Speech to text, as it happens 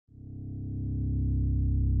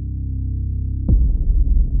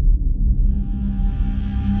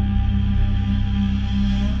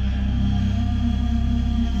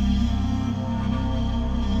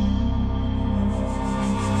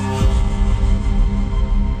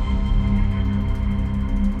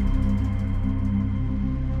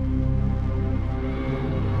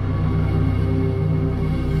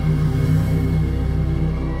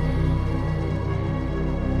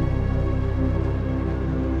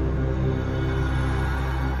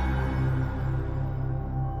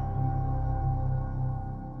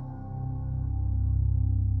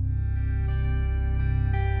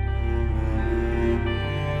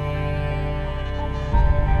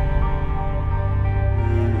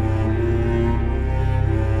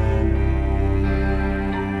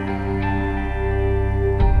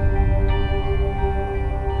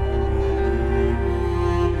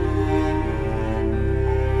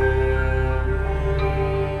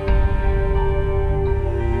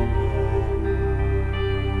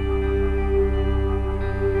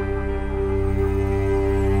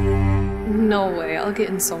I'll get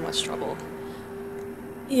in so much trouble.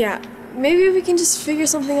 Yeah, maybe we can just figure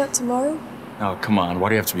something out tomorrow? Oh, come on. Why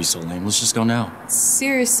do you have to be so lame? Let's just go now. It's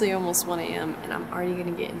seriously almost 1 a.m. and I'm already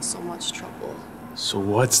gonna get in so much trouble. So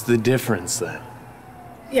what's the difference then?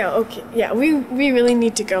 Yeah, okay. Yeah, we really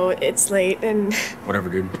need to go. It's late and... Whatever,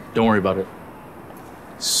 dude. Don't worry about it.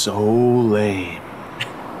 So lame.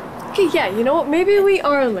 Okay, yeah, you know what? Maybe we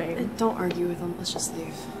are lame. Don't argue with them. Let's just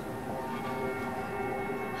leave.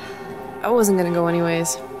 I wasn't gonna go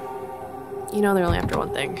anyways. You know they're only after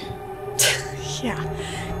one thing. Yeah,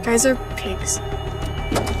 guys are pigs.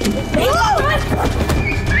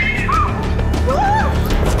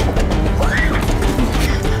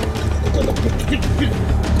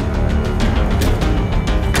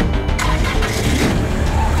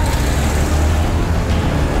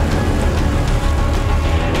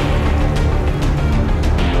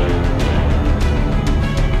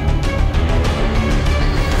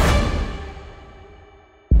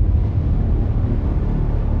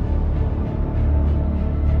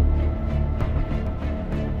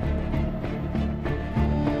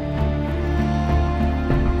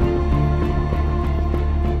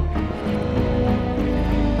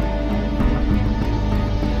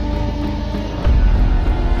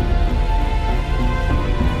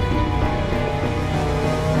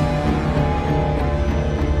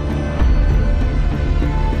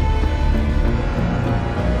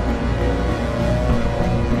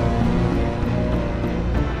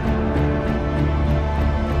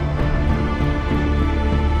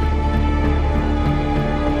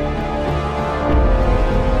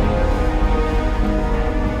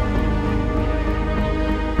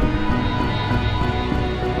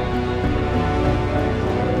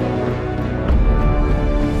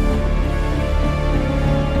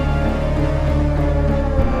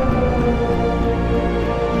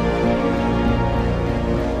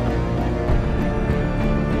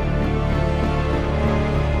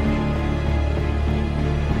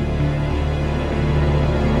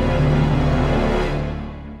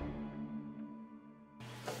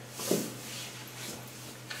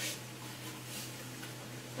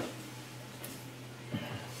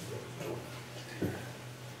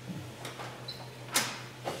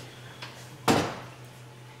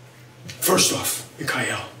 First off,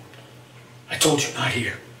 Mikhail, I told you not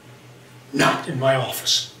here. Not in my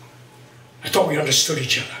office. I thought we understood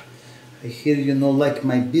each other. I hear you no like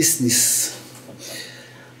my business.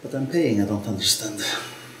 But I'm paying, I don't understand.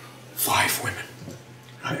 5 women.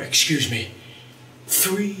 Excuse me.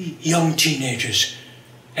 3 young teenagers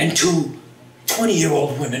and 2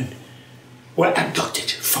 20-year-old women were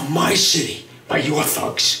abducted from my city by your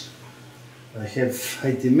thugs. I have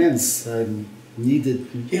high demands. I'm needed.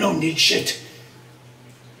 You don't need shit.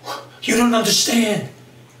 You don't understand.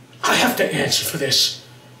 I have to answer for this.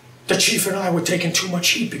 The chief and I were taking too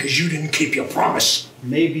much heat because you didn't keep your promise.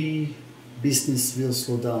 Maybe business will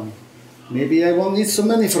slow down. Maybe I won't need so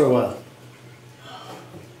many for a while.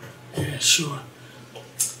 Yeah, sure.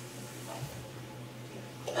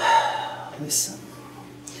 Listen,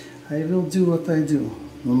 I will do what I do,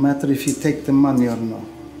 no matter if you take the money or not.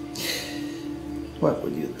 What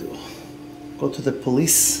would you do? Go to the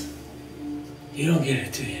police? You don't get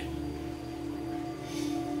it, do you?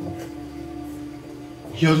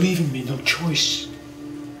 You're leaving me no choice.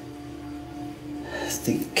 I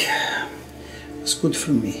think it's good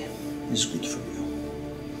for me. It's good for you.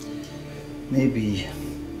 Maybe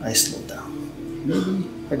I slow down. Maybe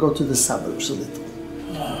I go to the suburbs a little.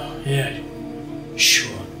 Oh, yeah,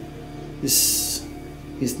 sure. This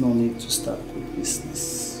is no need to start with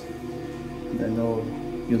business. And I know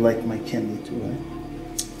you like my candy too, right?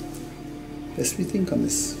 Let's rethink on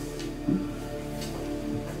this.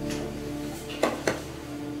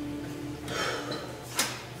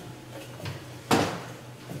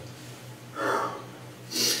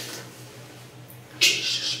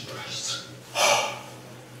 Jesus Christ.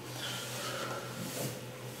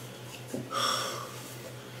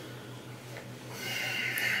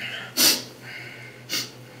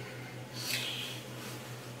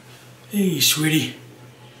 Hey, sweetie.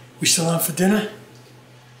 We still on for dinner?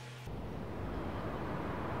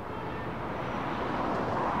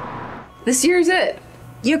 This year's it.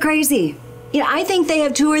 You're crazy. Yeah, I think they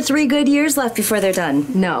have 2 or 3 good years left before they're done.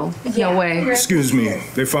 No, no way. Excuse me,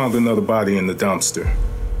 they found another body in the dumpster.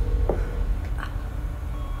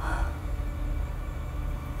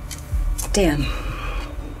 Damn.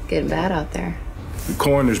 Getting bad out there. The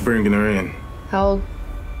coroner's bringing her in. How old?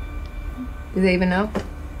 Do they even know?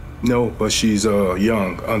 No, but she's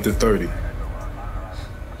young, under 30.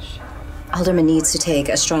 Alderman needs to take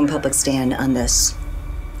a strong public stand on this.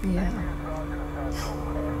 Yeah.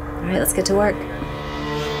 All right, let's get to work.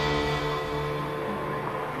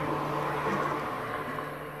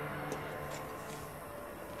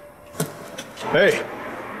 Hey!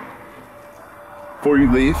 Before you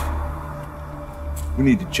leave, we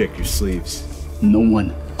need to check your sleeves. No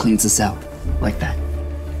one cleans us out like that.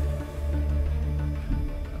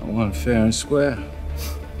 I want fair and square.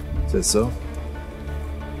 Is that so?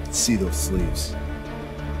 Let's see those sleeves.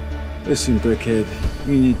 Listen, Brickhead,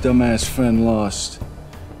 you and your dumbass friend lost.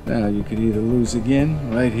 Now, you could either lose again,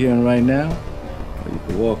 right here and right now, or you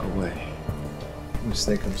could walk away. You just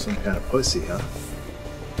think I'm some kind of pussy, huh?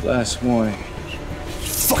 Last warning.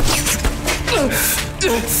 Fuck you!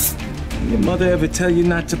 Your mother ever tell you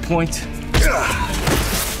not to point?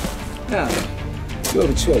 Now, you have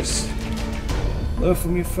a choice. Learn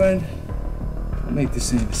from your friend, or make the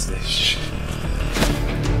same mistake.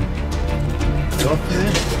 Tough,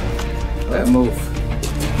 man. That move.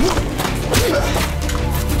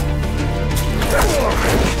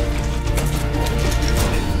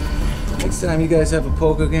 Next time you guys have a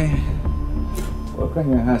poker game, work on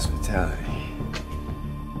your hospitality.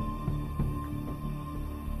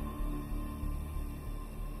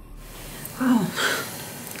 Wow.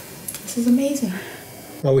 This is amazing.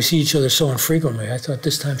 Well, we see each other so infrequently. I thought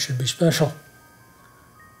this time should be special.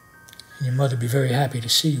 And your mother'd be very happy to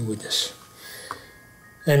see you with this.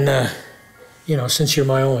 And, you know, since you're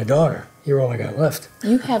my only daughter, you're all I got left.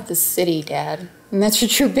 You have the city, Dad. And that's your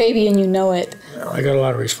true baby, and you know it. Well, I got a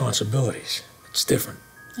lot of responsibilities. It's different.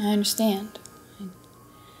 I understand.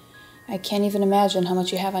 I can't even imagine how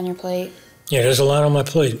much you have on your plate. Yeah, there's a lot on my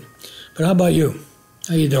plate. But how about you?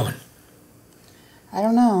 How you doing? I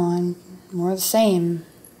don't know. I'm more the same,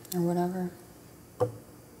 or whatever.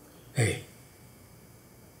 Hey.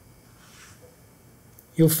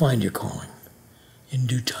 You'll find your calling in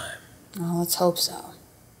due time. Well, let's hope so.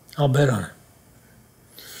 I'll bet on it.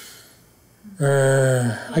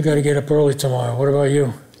 I gotta get up early tomorrow. What about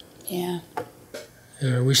you? Yeah.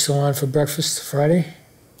 Are we still on for breakfast Friday?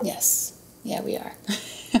 Yes. Yeah, we are.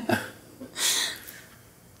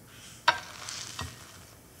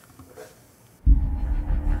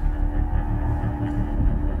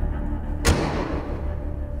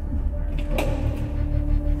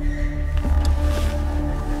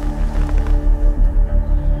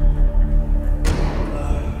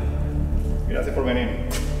 Gracias por venir.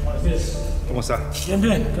 ¿Cómo está? Bien,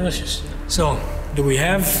 bien, gracias. So, do we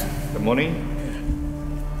have The money?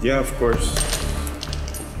 Yeah, of course.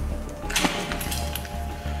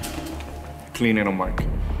 Clean it on Mike.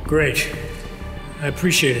 Great. I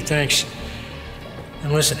appreciate it, thanks.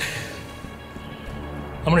 And listen,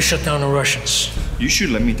 I'm gonna shut down the Russians. You should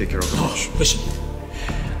let me take care of the Rush. Listen,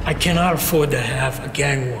 I cannot afford to have a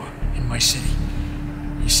gang war in my city.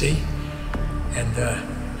 You see? And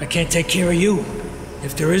I can't take care of you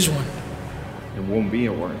if there is one. It won't be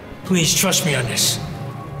a war. Please trust me on this,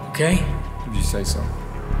 okay? If you say so.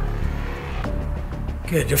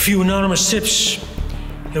 Good. A few anonymous tips.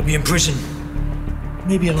 He'll be in prison.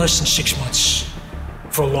 Maybe in less than 6 months.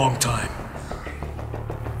 For a long time.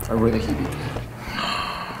 I'd rather he be dead.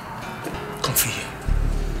 Good for you.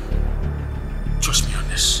 Trust me on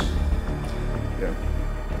this. Yeah.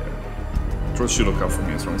 Trust you look out for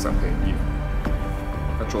me as long as I'm paying you.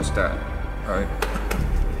 I trust that. Alright?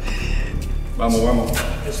 Vamos, vamos.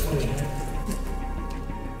 That's funny.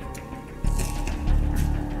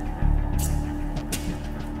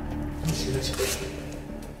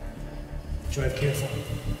 Drive careful.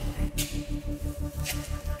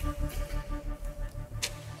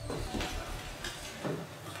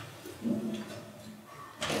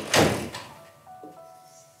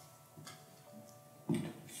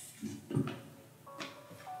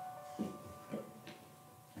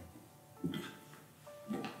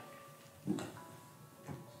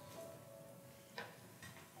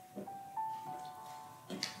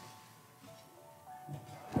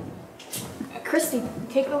 Christy,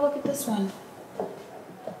 take a look at this one.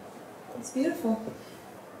 It's beautiful.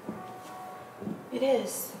 It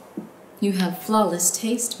is. You have flawless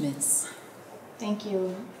taste, miss. Thank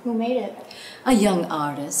you. Who made it? A young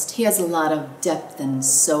artist. He has a lot of depth and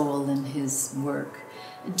soul in his work.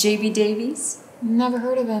 J.B. Davies? Never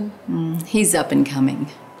heard of him. He's up and coming.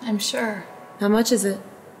 I'm sure. How much is it?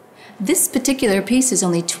 This particular piece is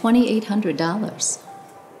only $2,800.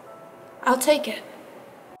 I'll take it.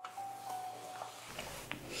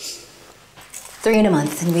 $3 a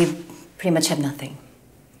month, and we pretty much have nothing.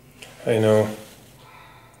 I know.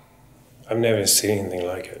 I've never seen anything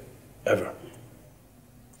like it, ever.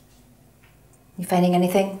 You finding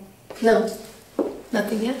anything? No.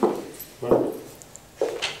 Nothing yet. Well,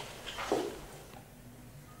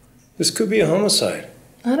 this could be a homicide.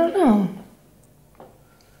 I don't know.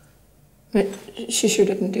 But she sure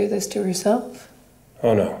didn't do this to herself.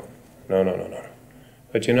 Oh, no. No.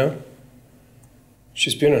 But you know,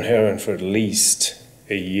 She's been on heroin for at least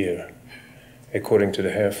a year, according to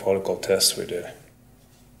the hair follicle test we did.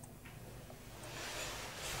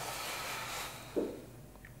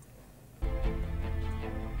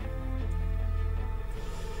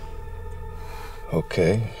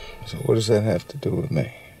 Okay, so what does that have to do with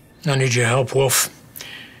me? I need your help, Wolf.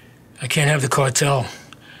 I can't have the cartel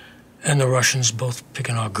and the Russians both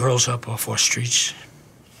picking our girls up off our streets.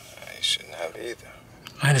 I shouldn't have either.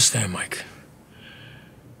 I understand, Mike.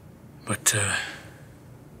 But,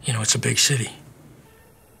 you know, it's a big city.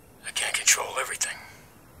 I can't control everything.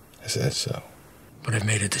 Is that so? But I've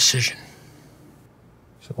made a decision.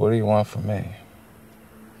 So what do you want from me?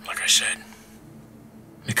 Like I said,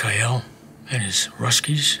 Mikhail and his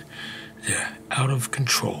Ruskies, they're out of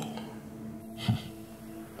control.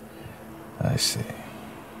 I see.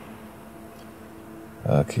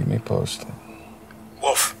 Keep me posted.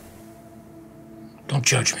 Wolf, don't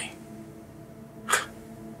judge me.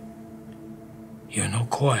 You're no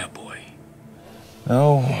choir boy.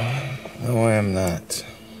 No, I am not.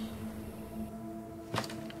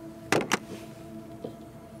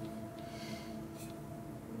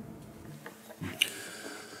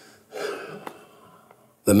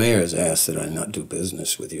 The mayor has asked that I not do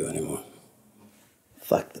business with you anymore.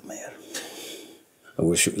 Fuck the mayor. I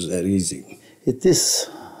wish it was that easy. It is,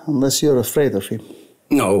 unless you're afraid of him.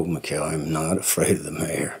 No, Mikhail, I'm not afraid of the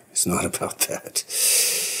mayor. It's not about that.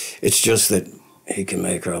 It's just that he can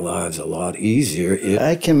make our lives a lot easier if...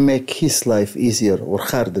 I can make his life easier or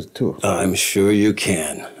harder too. I'm sure you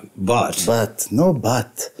can, but... No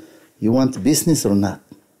but. You want business or not?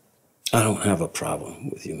 I don't have a problem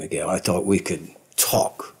with you, Miguel. I thought we could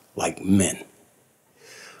talk like men.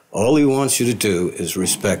 All he wants you to do is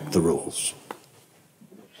respect the rules.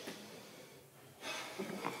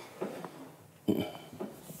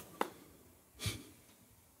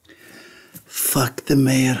 Fuck the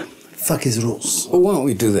mayor. Fuck his rules. Well, why don't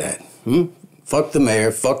we do that? Fuck the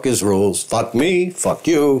mayor, fuck his rules, fuck me, fuck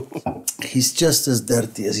you. He's just as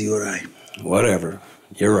dirty as you or I. Whatever.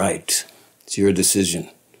 You're right. It's your decision.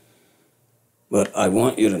 But I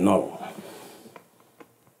want you to know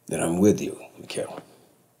that I'm with you, Mikhail.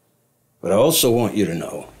 But I also want you to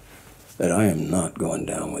know that I am not going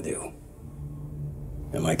down with you.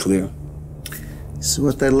 Am I clear? It's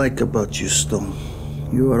what I like about you, Stone.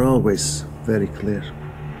 You are always very clear.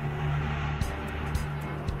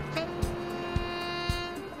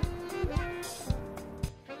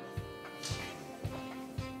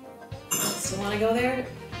 Still want to go there?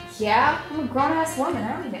 Yeah, I'm a grown-ass woman.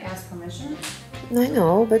 I don't need to ask permission. I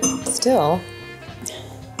know, but still.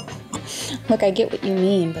 Look, I get what you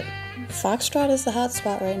mean, but Foxtrot is the hot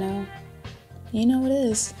spot right now. You know it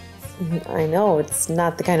is. I know, it's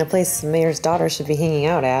not the kind of place the mayor's daughter should be hanging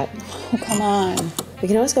out at. Oh, come on. We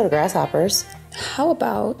can always go to Grasshoppers. How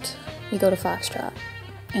about we go to Foxtrot?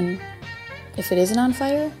 And if it isn't on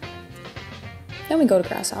fire, then we go to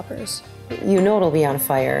Grasshoppers. You know it'll be on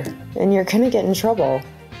fire, and you're gonna get in trouble.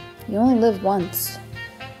 You only live once.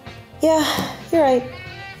 Yeah, you're right.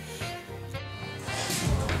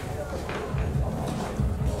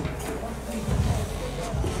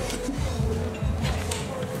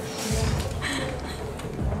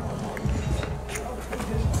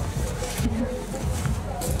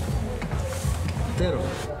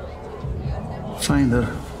 Find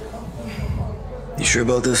her. You sure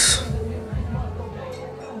about this?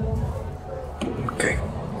 Okay.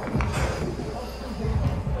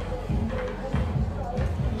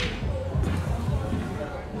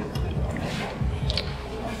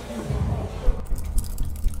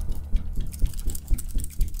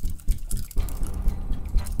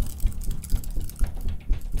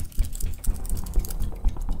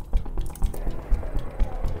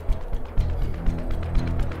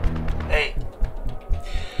 Hey.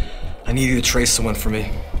 I need you to trace someone for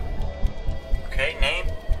me. Okay, name?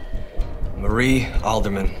 Marie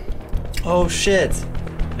Alderman. Oh shit.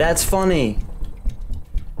 That's funny.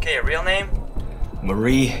 Okay, a real name?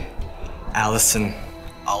 Marie Allison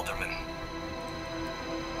Alderman.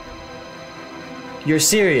 You're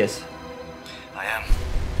serious? I am.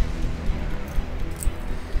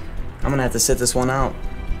 I'm gonna have to sit this one out.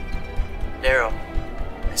 Daryl,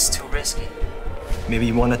 it's too risky. Maybe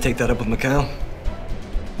you want to take that up with Mikhail?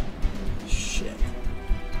 Shit.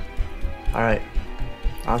 Alright,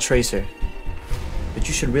 I'll trace her. But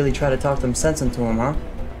you should really try to talk some sense into him, huh?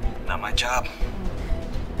 Not my job.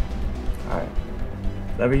 Alright.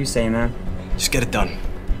 Whatever you say, man. Just get it done.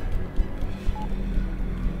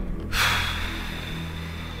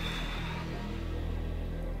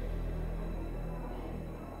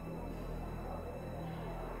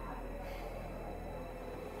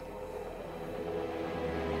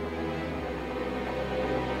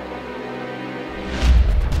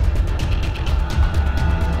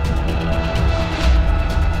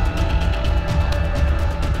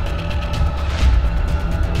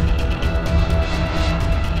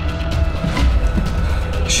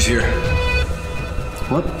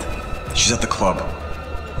 What? She's at the club.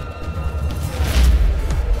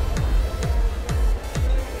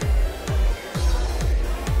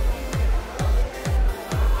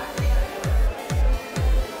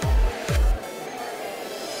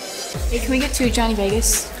 Hey, can we get to Johnny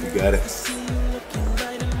Vegas? You got it.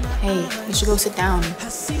 Hey, we should go sit down.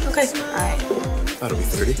 Okay. All right. That'll be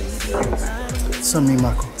 30. It's on me,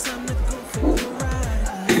 Marco.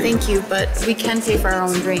 Thank you, but we can pay for our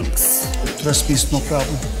own drinks. Trust me, it's no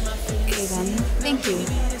problem. Okay, then. Thank you.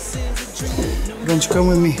 Don't you come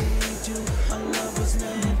with me?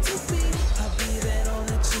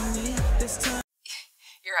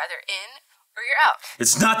 You're either in or you're out.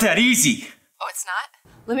 It's not that easy! Oh, it's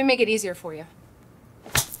not? Let me make it easier for you.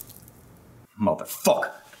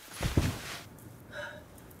 Motherfucker.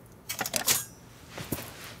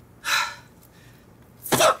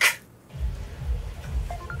 Fuck!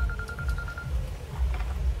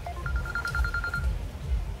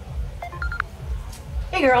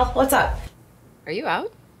 Hey girl, what's up? Are you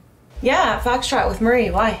out? Yeah, Foxtrot with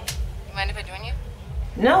Marie. Why? You mind if I join you?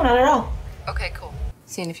 No, not at all. Okay, cool.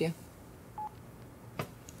 See you in a few.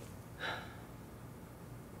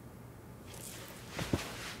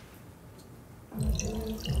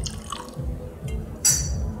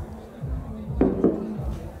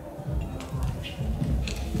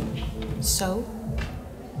 So?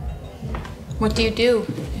 What do you do,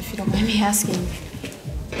 if you don't mind me asking?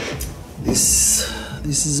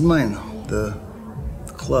 This is mine, the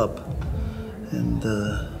club, and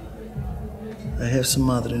I have some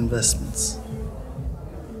other investments.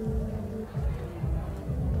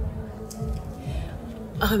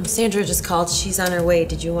 Sandra just called. She's on her way.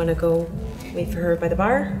 Did you want to go wait for her by the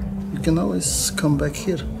bar? You can always come back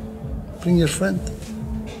here. Bring your friend.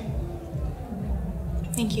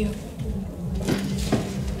 Thank you.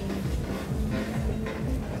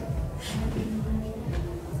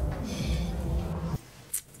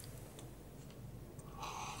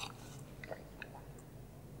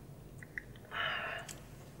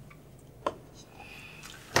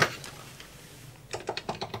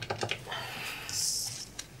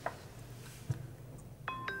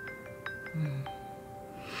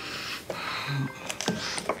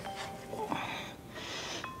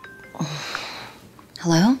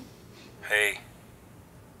 Hello? Hey.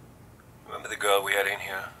 Remember the girl we had in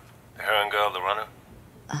here? The heroin girl, the runner?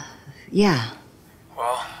 Yeah.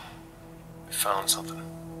 Well, we found something.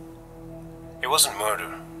 It wasn't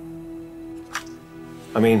murder.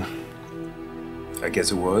 I mean, I guess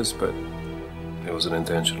it was, but it wasn't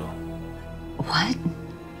intentional. What?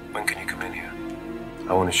 When can you come in here?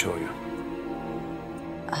 I want to show you.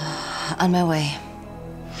 On my way.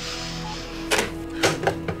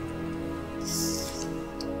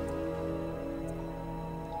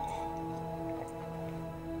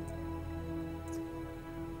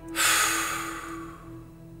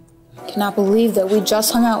 Cannot believe that we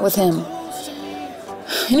just hung out with him.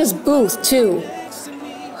 In his booth, too.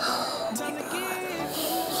 Oh my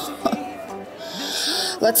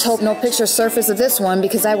God. Let's hope no pictures surface of this one,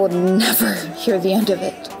 because I will never hear the end of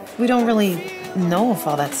it. We don't really know if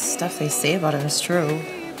all that stuff they say about him is true.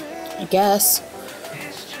 I guess.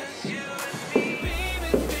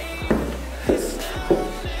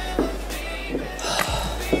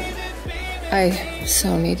 I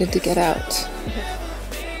so needed to get out.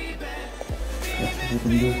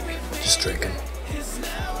 Just drinking.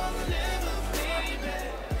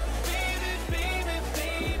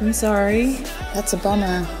 I'm sorry. That's a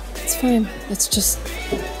bummer. It's fine. It's just...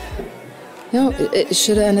 You know, it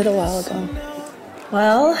should have ended a while ago.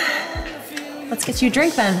 Well, let's get you a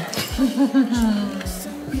drink then.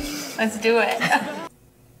 Let's do it.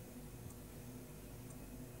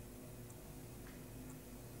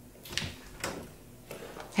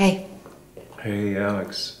 Hey. Hey,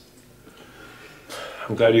 Alex.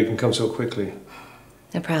 I'm glad you can come so quickly.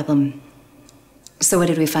 No problem. So what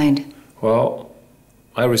did we find? Well,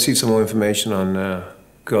 I received some more information on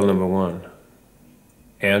girl number one.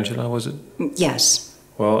 Angela, was it? Yes.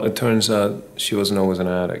 Well, it turns out she wasn't always an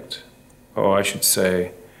addict. Or I should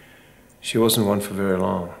say, she wasn't one for very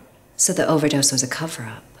long. So the overdose was a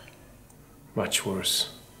cover-up. Much worse.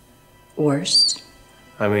 Worse?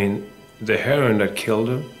 I mean, the heroin that killed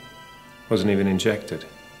her wasn't even injected.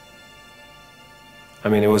 I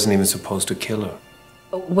mean, it wasn't even supposed to kill her.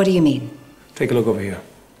 What do you mean? Take a look over here.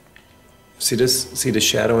 See this? See the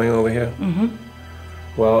shadowing over here? Mm-hmm.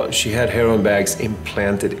 Well, she had heroin bags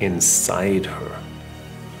implanted inside her.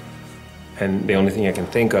 And the only thing I can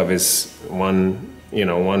think of is one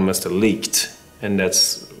must have leaked. And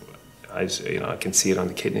that's, I can see it on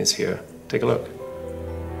the kidneys here. Take a look.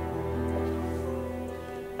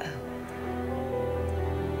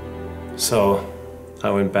 So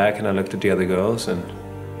I went back and I looked at the other girls, and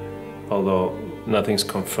although nothing's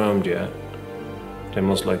confirmed yet, they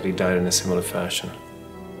most likely died in a similar fashion.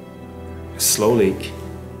 A slow leak,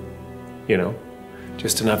 you know,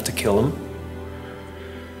 just enough to kill them.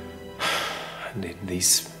 And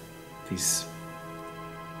these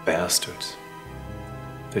bastards,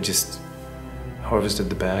 they just harvested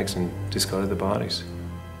the bags and discarded the bodies.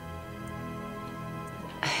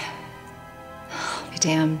 I'll be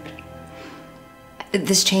damned.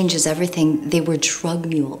 This changes everything. They were drug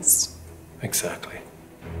mules. Exactly.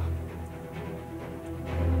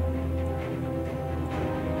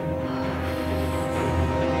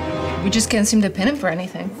 We just can't seem to pin him for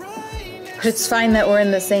anything. But it's fine that we're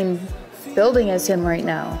in the same building as him right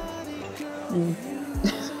now.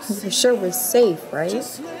 For sure we're safe,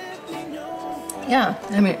 right? Yeah,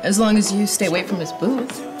 I mean, as long as you stay away from his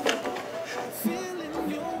booth.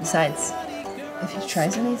 Besides, if he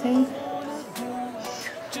tries anything,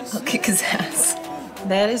 I'll kick his ass.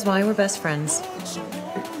 That is why we're best friends.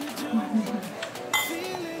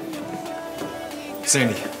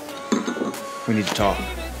 Sandy, we need to talk.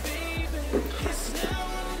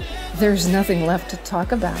 There's nothing left to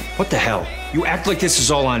talk about. What the hell? You act like this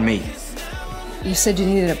is all on me. You said you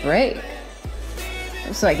needed a break.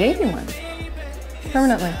 So I gave you one.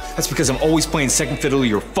 Permanently. That's because I'm always playing second fiddle to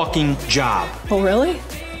your fucking job. Oh, really?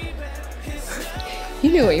 You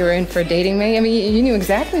knew what you were in for dating me. I mean, you knew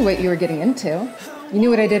exactly what you were getting into. You knew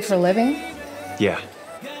what I did for a living. Yeah.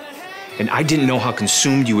 And I didn't know how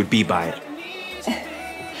consumed you would be by it.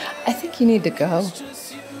 I think you need to go.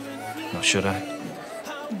 Well, should I?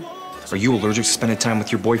 Are you allergic to spending time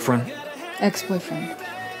with your boyfriend? Ex-boyfriend.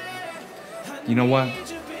 You know what?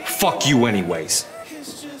 Fuck you anyways.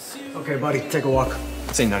 Okay, buddy, take a walk.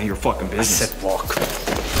 This ain't none of your fucking business. I said walk.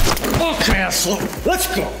 Okay, asshole, let's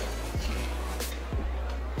go.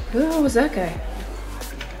 Who the hell was that guy?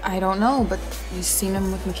 I don't know, but we seen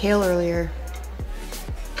him with Mikhail earlier.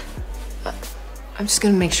 I'm just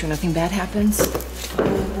gonna make sure nothing bad happens.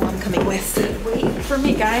 I'm coming with. Wait for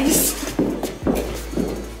me, guys. You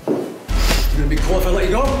gonna be cool if I let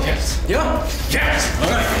you go? Yes. Yeah? Yes. All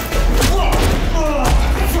right.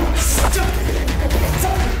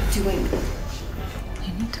 Doing.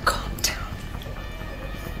 You need to calm down.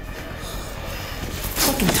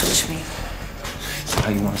 Fucking touch me. How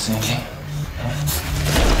you want to sing, Jay?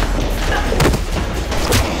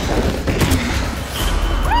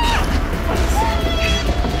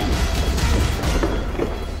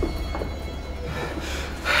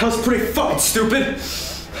 That was pretty fucking stupid.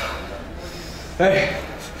 Hey,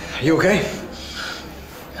 you okay?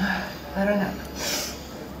 I don't know.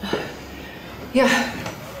 Yeah,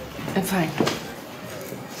 I'm fine.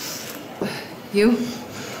 You?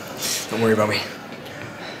 Don't worry about me.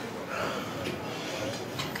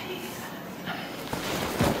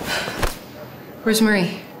 Where's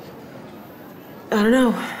Marie? I don't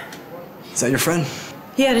know. Is that your friend?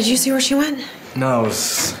 Yeah, did you see where she went? No, I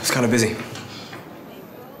was kind of busy.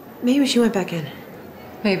 Maybe she went back in.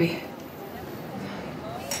 Maybe.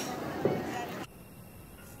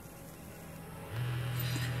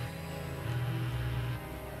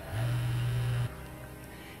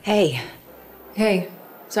 Hey. Hey,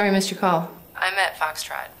 sorry I missed your call. I'm at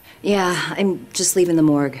Foxtrot. Yeah, I'm just leaving the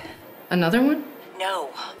morgue. Another one? No.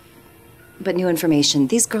 But new information.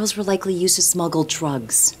 These girls were likely used to smuggle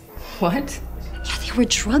drugs. What? Yeah, they were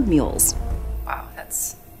drug mules. Wow,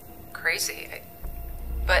 that's crazy.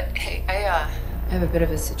 But hey, I have a bit of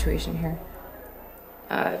a situation here.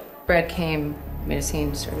 Brad came, made a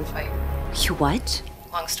scene, started a fight. You what?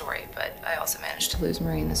 Long story, but I also managed to lose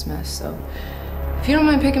Marie in this mess, so if you don't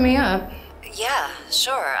mind picking me up. Yeah,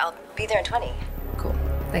 sure. I'll be there in 20. Cool.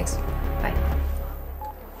 Thanks. Bye.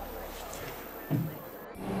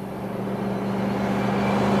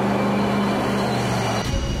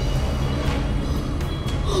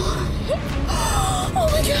 Oh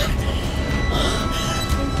my god!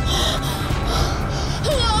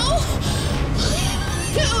 Hello?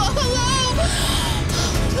 Hello?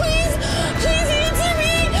 Please answer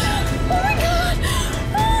me! Oh my god!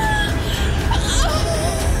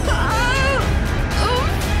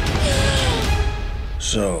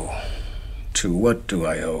 So, to what do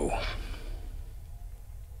I owe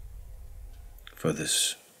for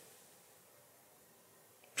this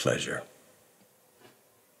pleasure?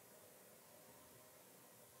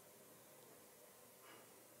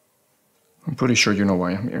 I'm pretty sure you know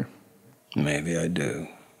why I'm here. Maybe I do.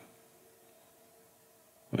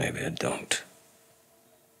 Maybe I don't.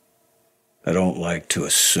 I don't like to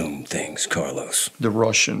assume things, Carlos. The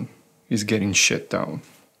Russian is getting shit down.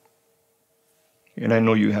 And I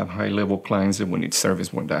know you have high-level clients that will need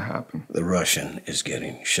service when that happens. The Russian is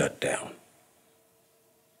getting shut down.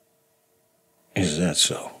 Is that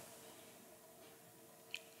so?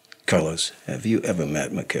 Carlos, have you ever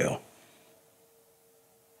met Mikhail?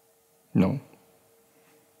 No.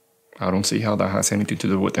 I don't see how that has anything to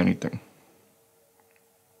do with anything.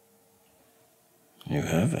 You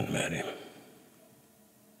haven't met him.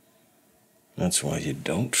 That's why you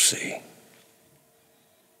don't see.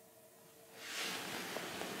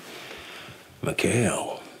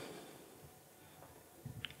 Mikhail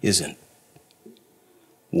isn't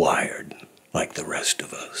wired like the rest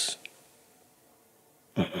of us.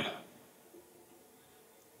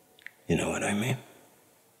 You know what I mean?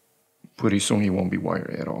 Pretty soon he won't be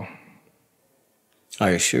wired at all. I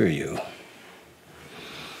assure you,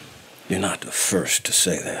 you're not the first to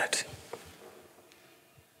say that.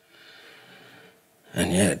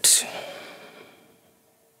 And yet,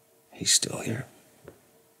 he's still here.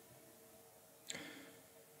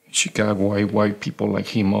 She got white people like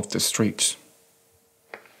him off the streets.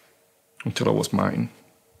 Until I was mine.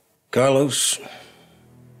 Carlos,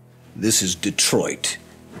 this is Detroit,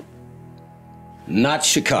 not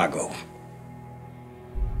Chicago.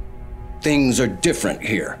 Things are different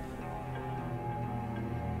here.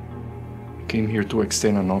 I came here to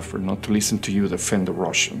extend an offer, not to listen to you defend the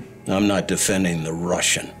Russian. I'm not defending the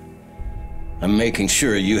Russian. I'm making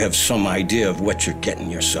sure you have some idea of what you're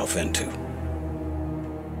getting yourself into.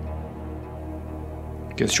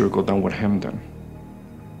 Guess you'll go down with him then.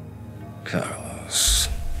 Carlos.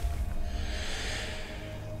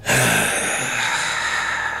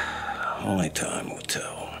 Only time will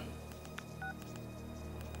tell.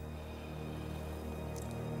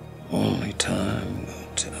 Only time will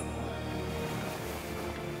tell.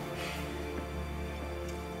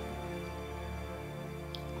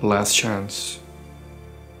 Last chance.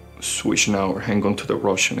 Switch now or hang on to the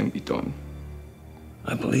Russian and be done.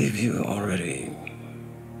 I believe you already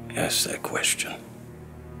asked that question.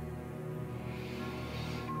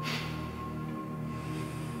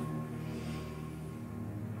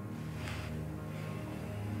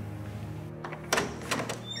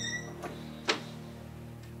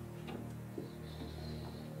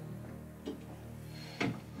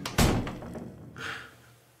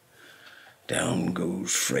 Down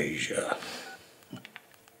goes Frazier.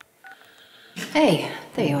 Hey,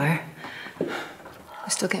 there you are. I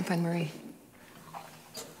still can't find Marie.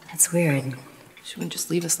 That's weird. She wouldn't just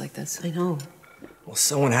leave us like this. I know. Well,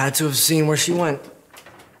 someone had to have seen where she went.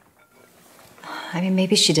 I mean,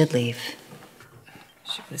 maybe she did leave.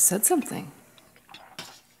 She would have said something.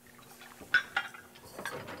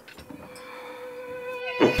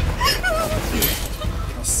 Now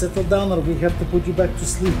settle down or we have to put you back to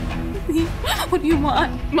sleep. What do you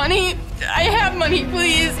want? Money? I have money,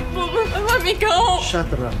 please. Let me go. Shut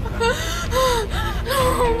her up.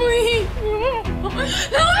 No, please. No.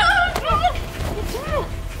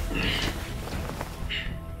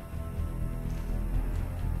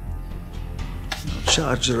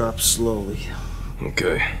 Charge her up slowly.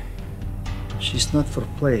 Okay, She's not for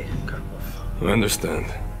play, Karpov. I understand.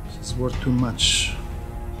 She's worth too much.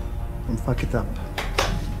 Don't fuck it up.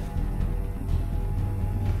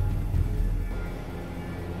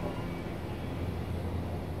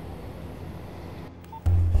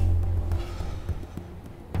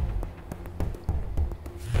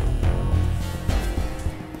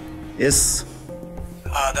 Yes?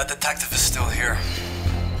 That detective is still here.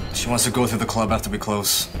 She wants to go through the club after we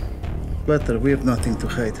close. Better, we have nothing to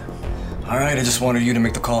hide. All right, I just wanted you to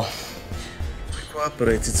make the call.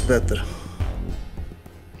 Cooperate, it's better.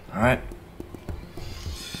 All right.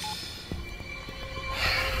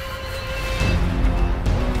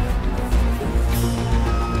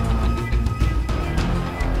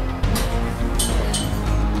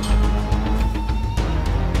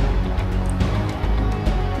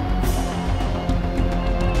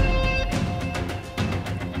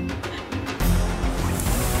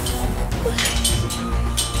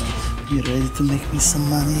 You ready to make me some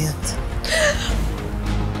money yet?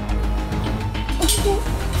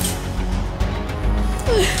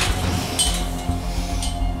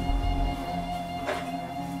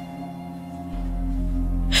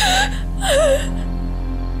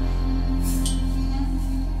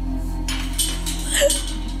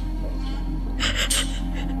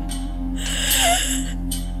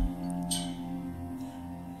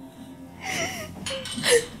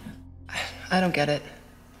 I don't get it.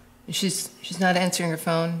 She's not answering her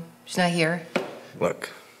phone. She's not here. Look,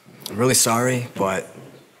 I'm really sorry, but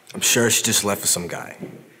I'm sure she just left with some guy.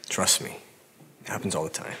 Trust me. It happens all the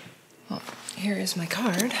time. Well, here is my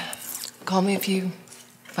card. Call me if you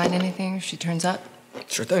find anything if she turns up?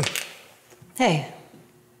 Sure thing. Hey,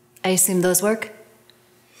 I assume those work?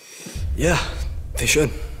 Yeah, they should.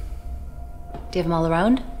 Do you have them all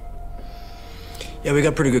around? Yeah, we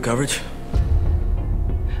got pretty good coverage.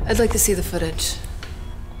 I'd like to see the footage.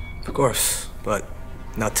 Of course, but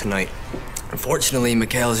not tonight. Unfortunately,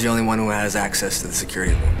 Mikhail's the only one who has access to the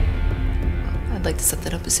security room. I'd like to set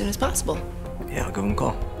that up as soon as possible. Yeah, I'll give him a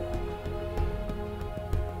call.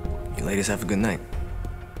 You ladies have a good night.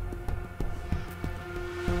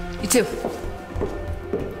 You too.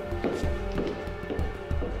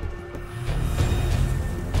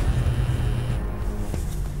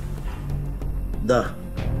 Duh.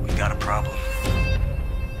 We got a problem.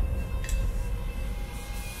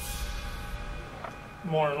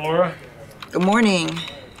 Morning, Laura. Good morning.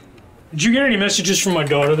 Did you get any messages from my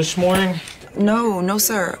daughter this morning? No,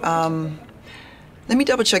 sir. Let me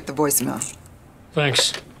double check the voicemail.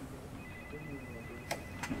 Thanks.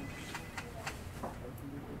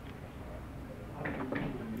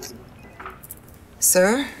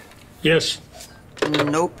 Sir? Yes.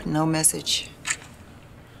 Nope, no message.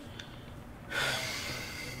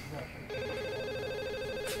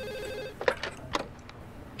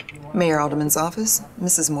 Mayor Alderman's office.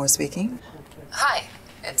 Mrs. Moore speaking. Hi,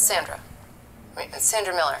 it's Sandra. It's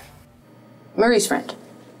Sandra Miller. Murray's friend.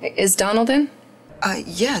 Is Donald in?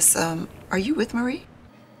 Yes. Are you with Marie?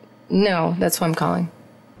 No, that's why I'm calling.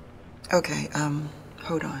 Okay,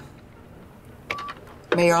 hold on.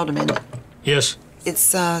 Mayor Alderman. Yes. It's,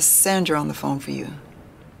 Sandra on the phone for you.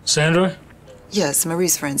 Sandra? Yes,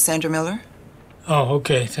 Marie's friend, Sandra Miller. Oh,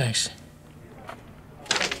 okay, thanks.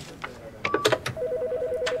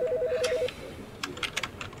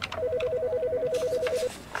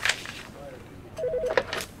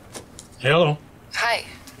 Hello. Hi,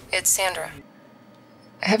 it's Sandra.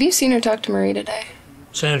 Have you seen her talk to Marie today?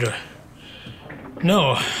 Sandra.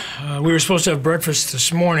 No, we were supposed to have breakfast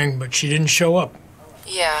this morning, but she didn't show up.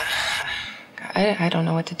 Yeah. I don't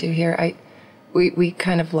know what to do here. We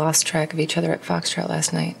kind of lost track of each other at Foxtrot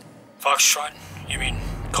last night. Foxtrot? You mean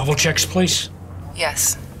Kovalchuk's place?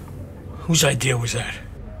 Yes. Whose idea was that?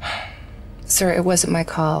 Sir, it wasn't my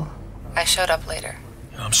call. I showed up later.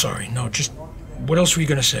 I'm sorry. No, just what else were you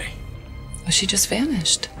gonna say? Well, she just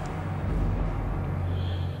vanished.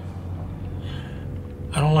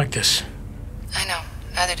 I don't like this. I know.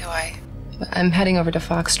 Neither do I. I'm heading over to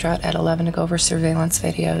Foxtrot at 11 to go over surveillance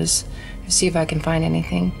videos to see if I can find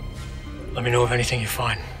anything. Let me know of anything you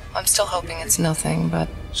find. I'm still hoping it's nothing, but...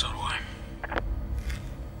 So do I.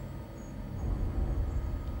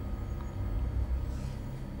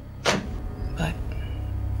 But...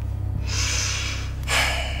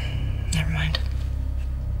 Never mind.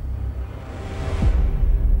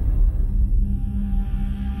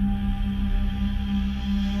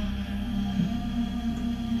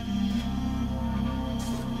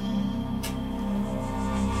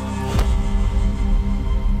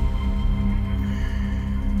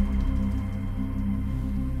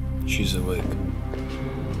 She's awake.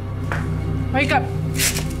 Wake up.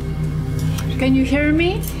 Can you hear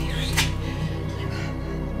me?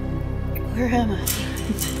 Where am I?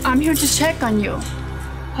 I'm here to check on you.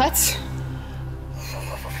 What?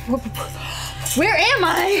 Where am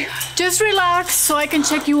I? Just relax so I can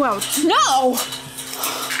check you out. No!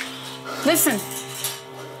 Listen,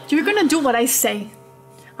 you're gonna do what I say.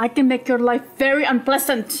 I can make your life very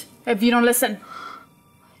unpleasant if you don't listen.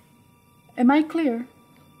 Am I clear?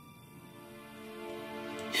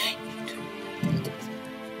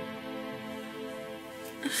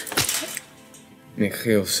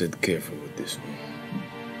 Mikhail said careful with this one.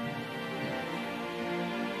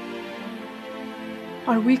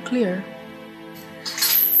 Are we clear?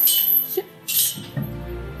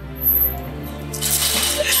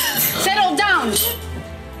 Settle down!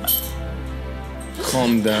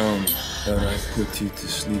 Calm down, or I put you to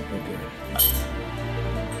sleep again.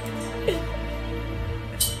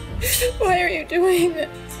 Why are you doing this?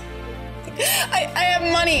 I have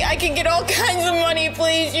money. I can get all kinds of money,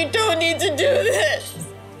 please. You don't need to do this.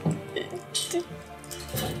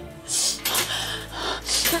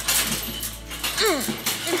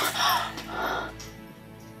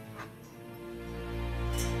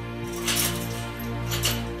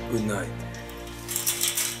 Good night.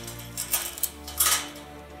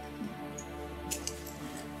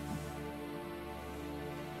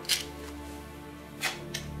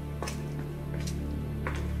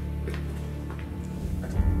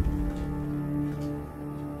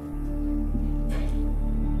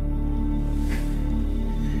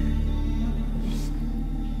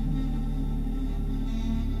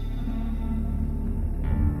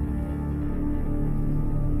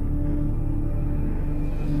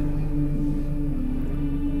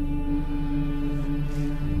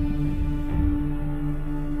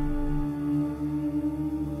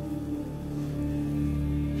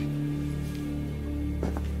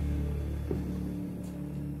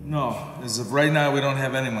 No, as of right now, we don't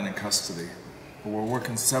have anyone in custody. But we're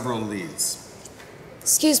working several leads.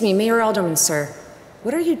 Excuse me, Mayor Alderman, sir.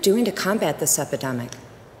 What are you doing to combat this epidemic?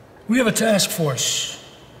 We have a task force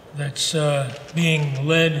that's being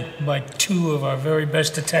led by 2 of our very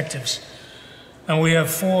best detectives. And we have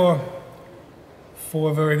four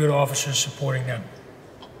very good officers supporting them.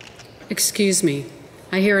 Excuse me,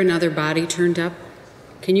 I hear another body turned up.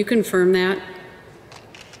 Can you confirm that?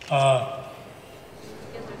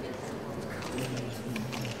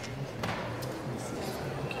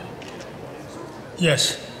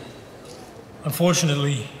 Yes.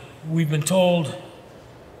 Unfortunately, we've been told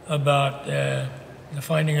about the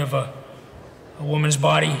finding of a woman's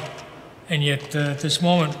body, and yet at this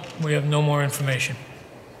moment, we have no more information.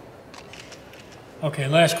 Okay,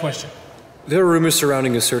 last question. There are rumors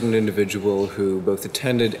surrounding a certain individual who both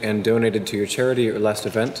attended and donated to your charity or last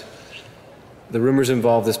event. The rumors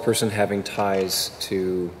involve this person having ties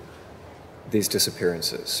to these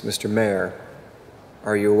disappearances. Mr. Mayor,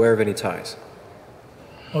 are you aware of any ties?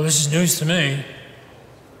 Well, this is news to me.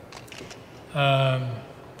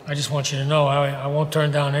 I just want you to know I won't turn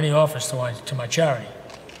down any offers to my charity.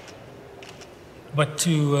 But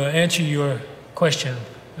to answer your question,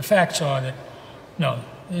 the facts are that no,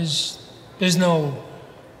 there's no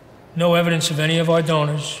evidence of any of our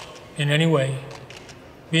donors in any way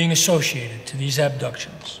being associated to these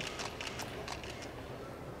abductions.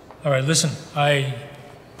 All right, listen, I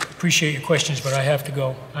appreciate your questions, but I have to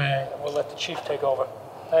go. We'll let the chief take over.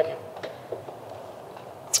 Thank you.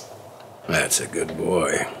 That's a good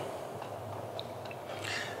boy.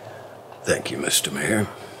 Thank you, Mr. Mayor.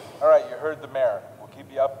 All right, you heard the mayor. We'll keep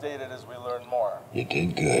you updated as we learn more. You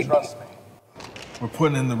did good. Trust me. We're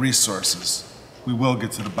putting in the resources. We will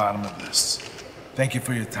get to the bottom of this. Thank you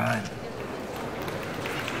for your time.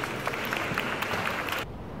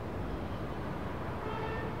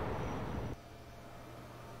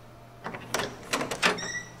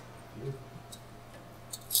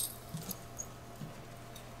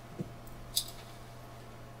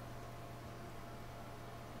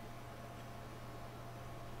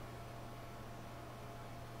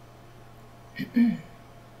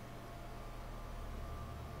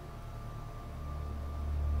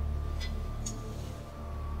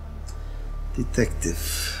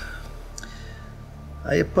 Detective,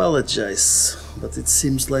 I apologize, but it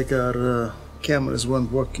seems like our cameras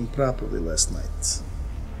weren't working properly last night.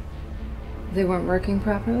 They weren't working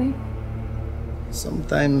properly?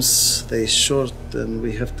 Sometimes they short and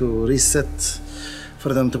we have to reset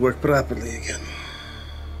for them to work properly again.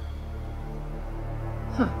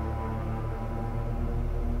 Huh.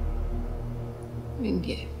 I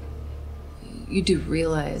mean, you do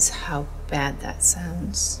realize how bad that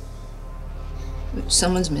sounds.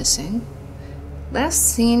 Someone's missing.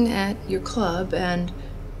 Last seen at your club, and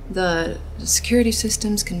the security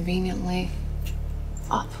system's conveniently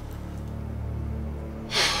up.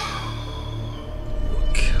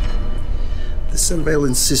 Look, the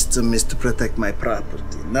surveillance system is to protect my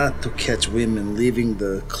property, not to catch women leaving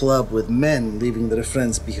the club with men leaving their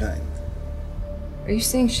friends behind. Are you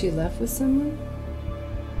saying she left with someone?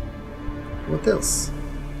 What else?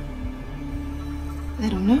 I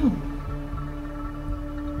don't know.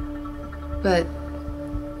 But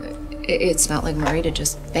it's not like Marie to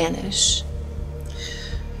just vanish.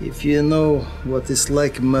 If you know what it's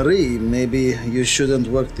like, Marie, maybe you shouldn't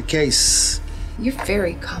work the case. You're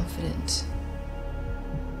very confident.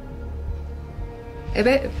 I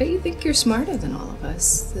bet you think you're smarter than all of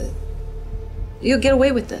us. That you'll get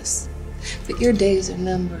away with this. But your days are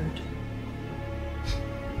numbered.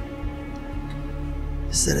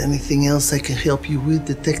 Is there anything else I can help you with,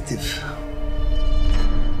 Detective?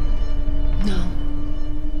 No.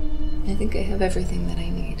 I think I have everything that I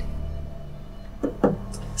need.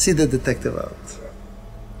 See the detective out.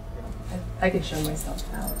 I could show myself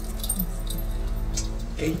out.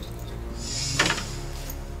 Hey.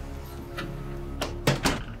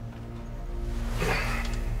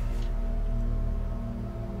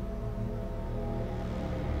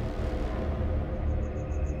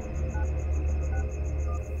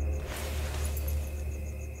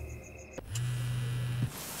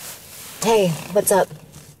 Hey, what's up?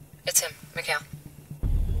 It's him, Mikhail.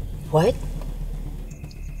 What?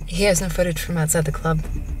 He has no footage from outside the club.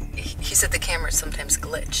 He said the cameras sometimes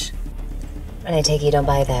glitch. And I take it you don't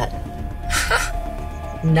buy that.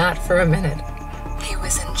 Not for a minute. He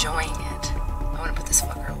was enjoying it. I want to put this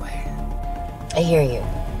fucker away. I hear you.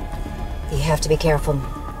 You have to be careful.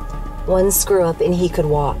 One screw up and he could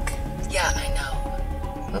walk. Yeah, I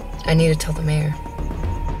know. Well, I need to tell the mayor.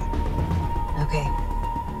 Okay.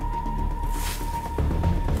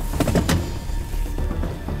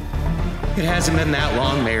 It hasn't been that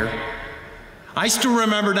long, Mayor. I still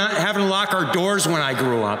remember not having to lock our doors when I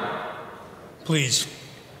grew up. Please.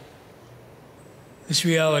 This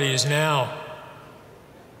reality is now.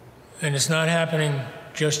 And it's not happening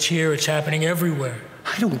just here, it's happening everywhere.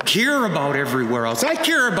 I don't care about everywhere else. I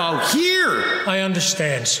care about here. I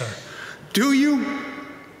understand, sir. Do you?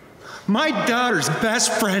 My daughter's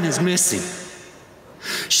best friend is missing.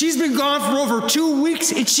 She's been gone for over 2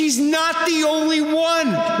 weeks, and she's not the only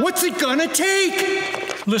one. What's it gonna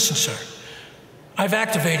take? Listen, sir. I've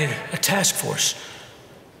activated a task force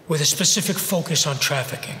with a specific focus on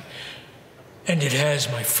trafficking, and it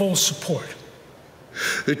has my full support.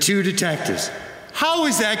 The 2 detectives. How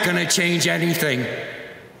is that gonna change anything?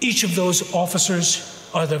 Each of those officers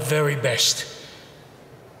are the very best.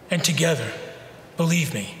 And together,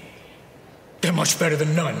 believe me, they're much better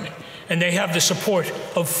than none. And they have the support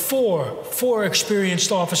of four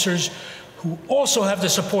experienced officers who also have the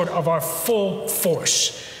support of our full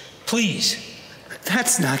force. Please.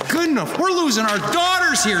 That's not good enough. We're losing our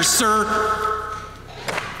daughters here, sir.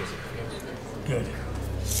 Good.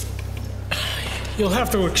 You'll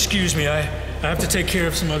have to excuse me. I have to take care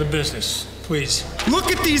of some other business. Please.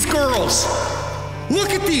 Look at these girls. Look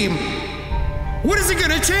at them. What is it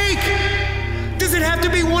gonna take? Does it have to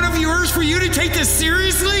be one of yours for you to take this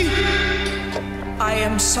seriously? I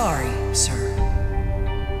am sorry, sir.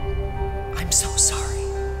 I'm so sorry.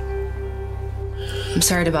 I'm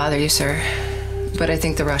sorry to bother you, sir, but I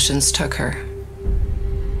think the Russians took her.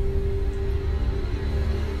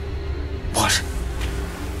 What?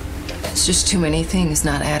 It's just too many things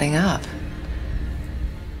not adding up.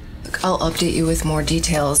 Look, I'll update you with more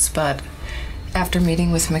details, but after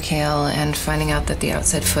meeting with Mikhail and finding out that the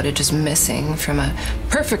outside footage is missing from a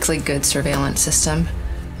perfectly good surveillance system,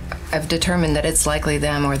 I've determined that it's likely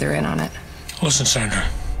them or they're in on it. Listen, Sandra.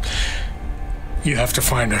 You have to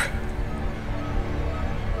find her.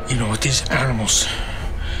 You know what these animals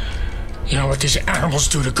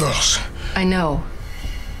do to girls. I know.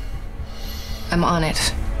 I'm on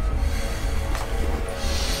it.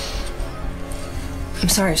 I'm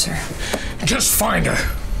sorry, sir. Just find her.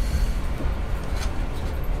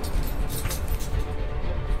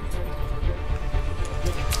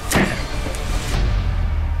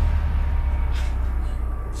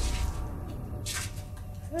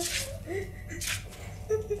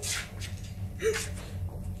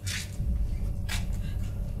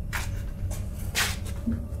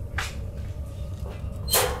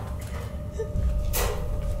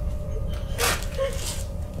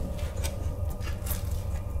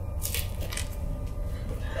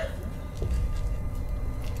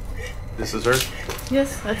 This is her?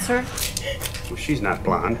 Yes, that's her. Well, she's not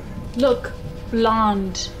blonde. Look,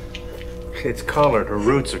 blonde. It's colored. Her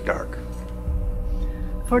roots are dark.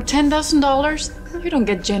 For $10,000, you don't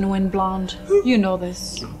get genuine blonde. You know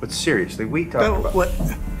this. But seriously, we talked about... What?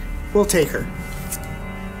 We'll take her.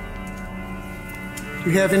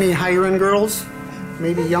 Do you have any higher-end girls?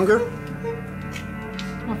 Maybe younger?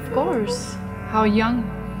 Of course. How young?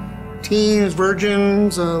 Teens,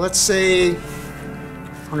 virgins, let's say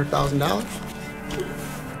 $100,000.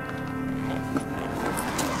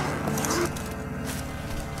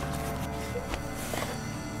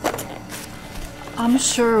 I'm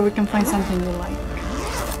sure we can find something you like.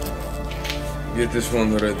 Get this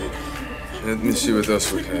one ready. Let me see what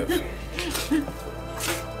else we have.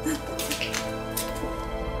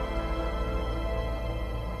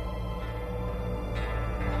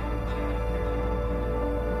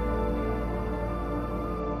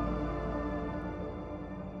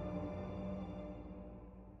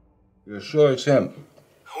 You're sure it's him?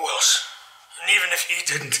 Who else? And even if he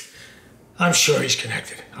didn't, I'm sure he's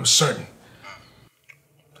connected. I'm certain.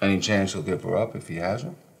 Any chance he'll give her up if he has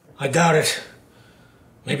her? I doubt it.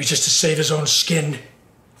 Maybe just to save his own skin.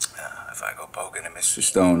 If I go poking at Mr.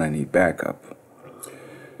 Stone, I need backup.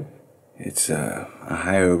 It's a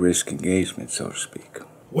higher risk engagement, so to speak.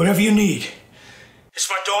 Whatever you need. It's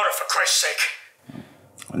my daughter, for Christ's sake.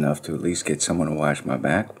 Enough to at least get someone to watch my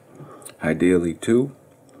back. Ideally, two.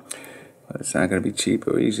 But it's not going to be cheap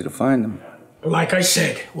or easy to find them. Like I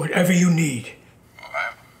said, whatever you need. All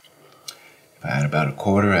right. If I had about a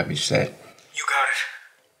quarter, I'd be set. You got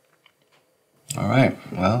it. All right.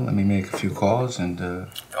 Well, let me make a few calls and...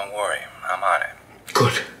 Don't worry. I'm on it.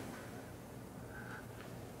 Good.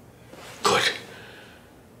 Good.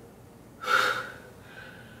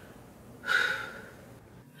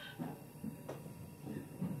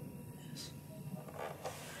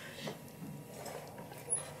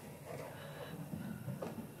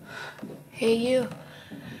 Hey, you.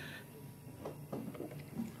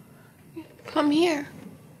 Come here.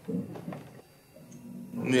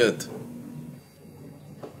 Нет.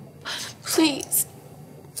 Please.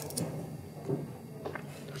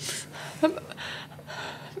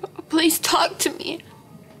 Please talk to me.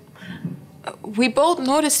 We both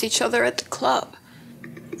noticed each other at the club.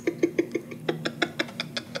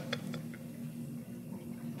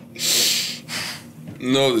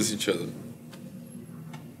 Notice each other?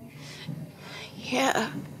 Yeah.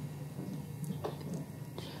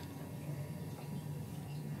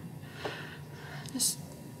 Just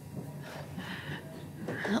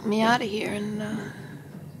help me out of here and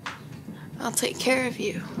I'll take care of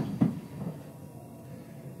you.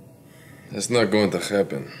 That's not going to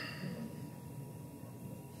happen.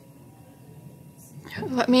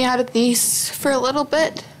 Let me out of these for a little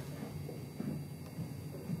bit.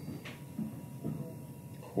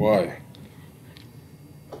 Why?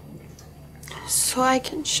 So I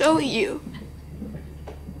can show you.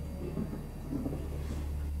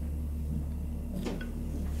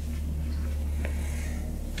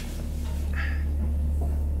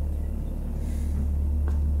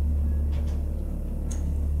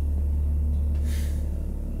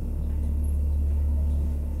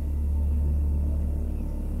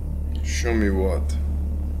 Show me what?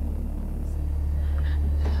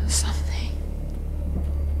 Something.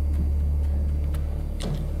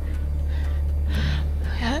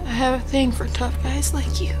 I have a thing for tough guys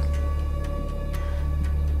like you.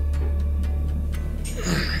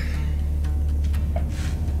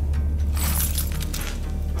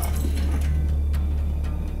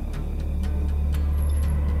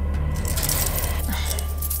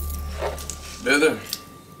 Better?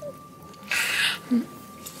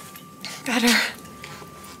 Better.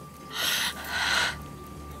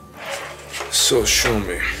 So show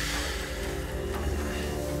me.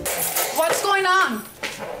 What's going on?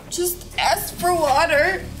 Just ask for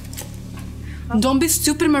water. Don't be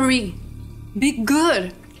stupid, Marie. Be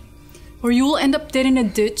good. Or you will end up dead in a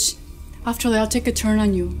ditch after they'll take a turn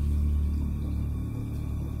on you.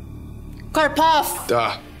 Karpov!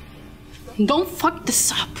 Da. Don't fuck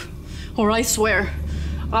this up, or I swear,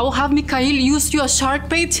 I will have Mikhail use you as shark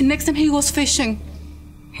bait next time he goes fishing.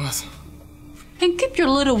 What? And keep your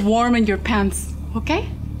little warm in your pants, okay?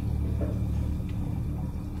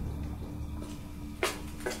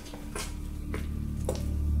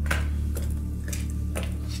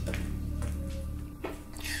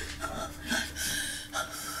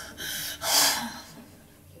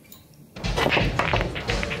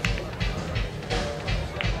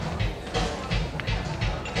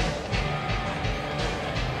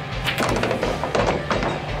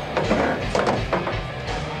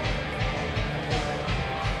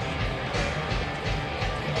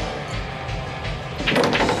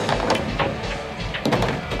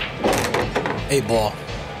 Hey, ball.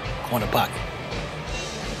 Corner pocket.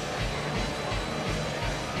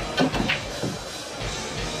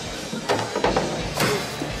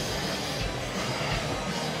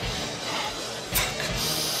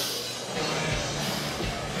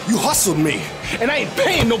 You hustled me, and I ain't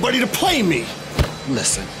paying nobody to play me.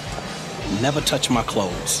 Listen, never touch my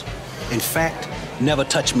clothes. In fact, never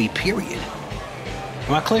touch me, period.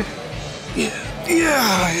 Am I clear? Yeah.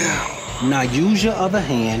 Now use your other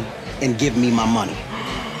hand and give me my money.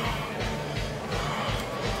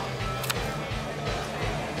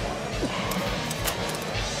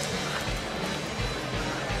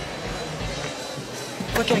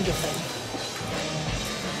 What can I get for you?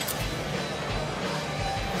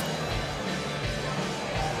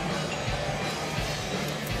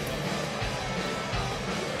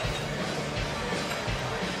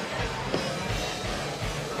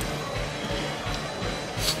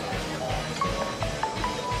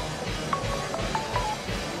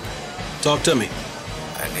 Talk to me.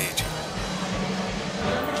 I need you.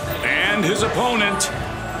 And his opponent,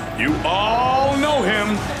 you all know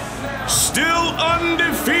him, still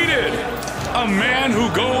undefeated, a man who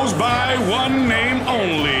goes by one name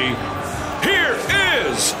only. Here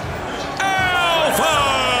is Alpha!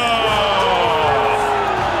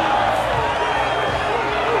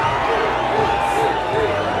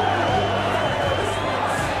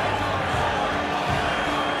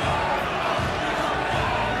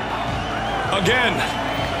 Again,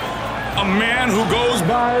 a man who goes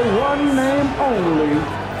by one name only.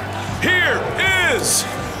 Here is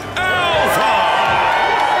Alpha!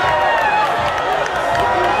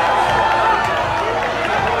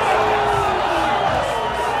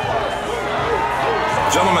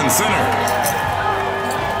 Gentlemen, center.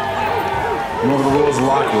 You know the rules of the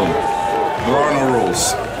locker room. There are no rules.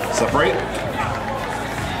 Separate.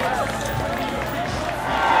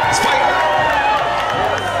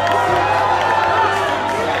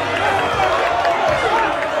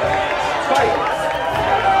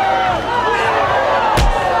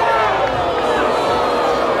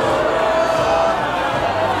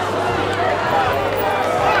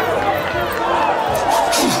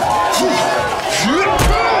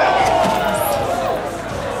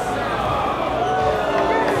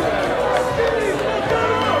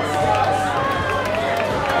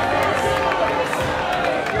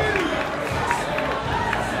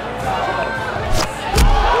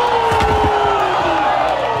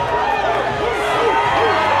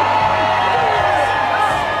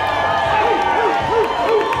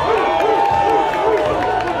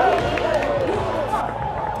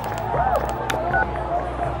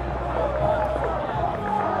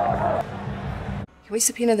 Can we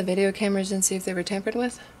subpoena the video cameras and see if they were tampered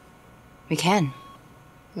with? We can.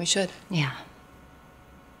 We should. Yeah.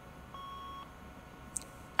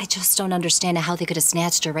 I just don't understand how they could have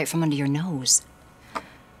snatched her right from under your nose.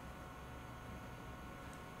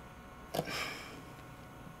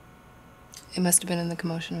 It must have been in the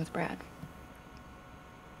commotion with Brad.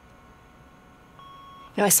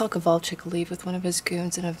 You know, I saw Kowalczyk leave with one of his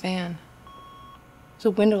goons in a van. It's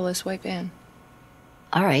a windowless white van.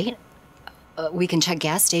 All right. We can check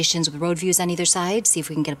gas stations with road views on either side, see if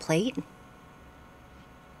we can get a plate.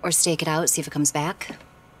 Or stake it out, see if it comes back.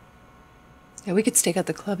 Yeah, we could stake out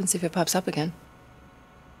the club and see if it pops up again.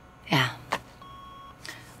 Yeah.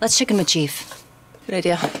 Let's check in with Chief. Good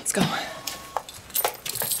idea. Let's go.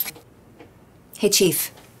 Hey,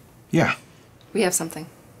 Chief. Yeah. We have something.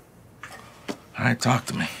 All right, talk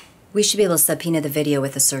to me. We should be able to subpoena the video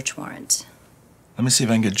with a search warrant. Let me see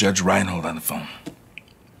if I can get Judge Reinhold on the phone.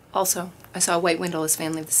 Also, I saw a white windowless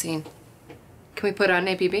van leave the scene. Can we put on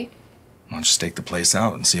APB? Why don't you stake the place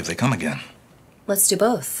out and see if they come again? Let's do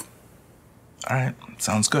both. All right,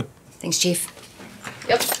 sounds good. Thanks, Chief.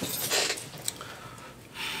 Yep.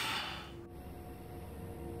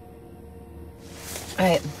 All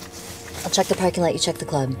right. I'll check the parking lot, you check the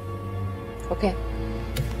club. Okay.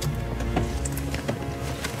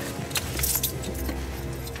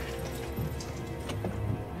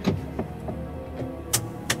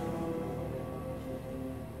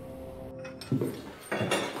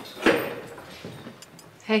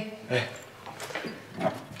 Hey. Hey.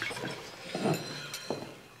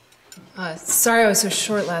 Sorry I was so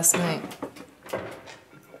short last night.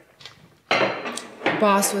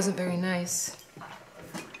 Boss wasn't very nice.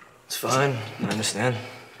 It's fine. I understand.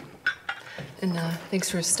 And thanks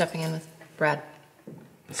for stepping in with Brad.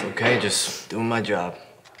 It's okay. Just doing my job.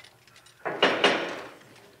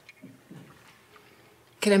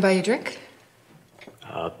 Can I buy you a drink?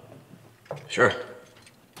 Sure.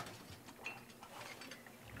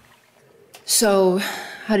 So,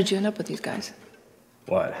 how did you end up with these guys?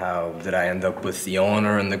 What? How did I end up with the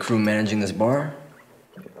owner and the crew managing this bar?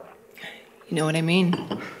 You know what I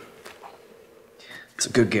mean. It's a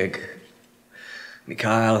good gig.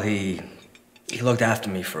 Mikhail, he looked after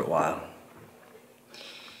me for a while.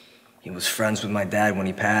 He was friends with my dad when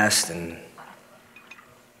he passed, and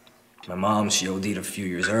my mom, she OD'd a few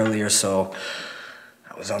years earlier, so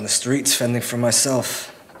I was on the streets fending for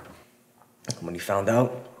myself. And when he found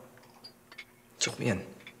out, he took me in.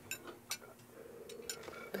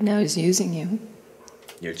 But now he's using you.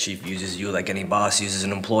 Your chief uses you like any boss uses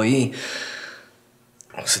an employee.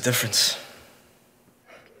 What's the difference?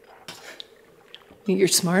 You're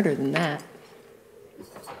smarter than that.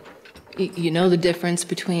 You know the difference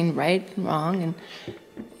between right and wrong, and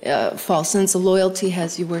a false sense of loyalty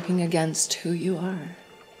has you working against who you are.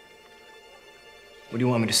 What do you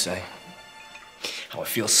want me to say? How I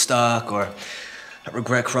feel stuck, or I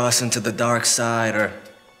regret crossing to the dark side, or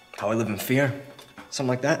how I live in fear? Something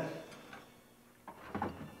like that?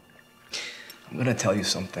 I'm gonna tell you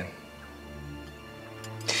something.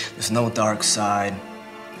 There's no dark side,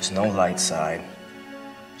 there's no light side.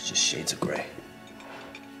 It's just shades of gray.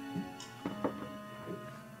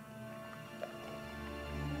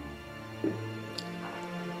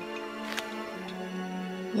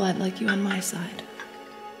 Well, I'd like you on my side.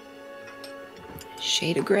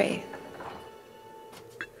 Shade of gray.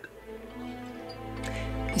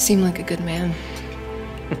 You seem like a good man.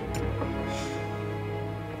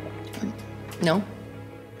 No?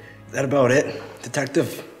 Is that about it,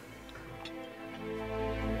 detective?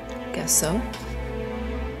 Guess so.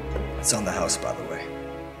 It's on the house, by the way.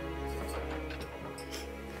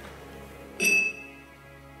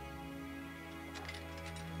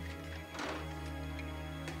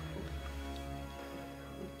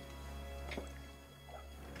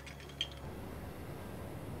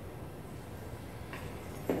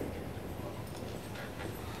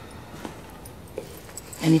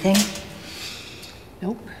 Anything?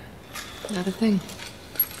 Nope. Not a thing.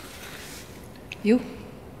 You?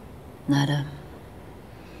 Nada.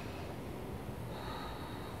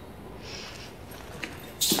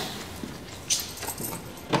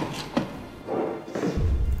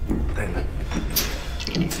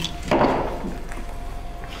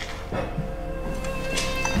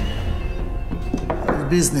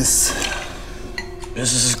 Business.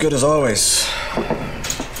 Business is good as always.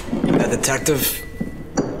 That detective,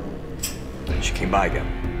 she came by again.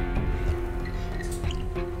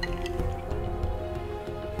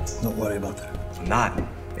 Don't worry about her. I'm not.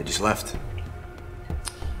 They just left.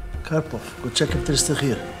 Karpov, go check if they're still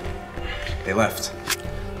here. They left.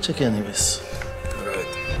 Check anyways. All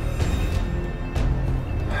right.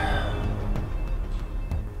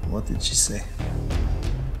 What did she say?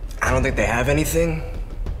 I don't think they have anything,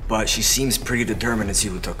 but she seems pretty determined to see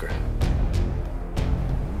who took her.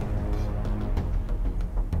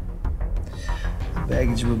 The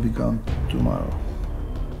baggage will be gone tomorrow.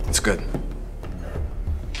 It's good.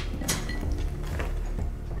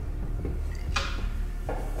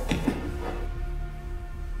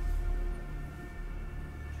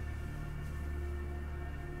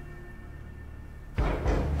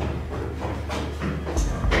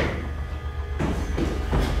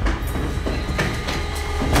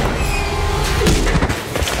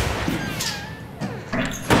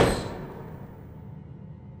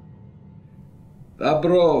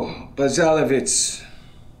 Dobro Bazalevitz,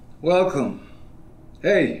 welcome.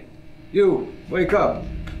 Hey, you, wake up.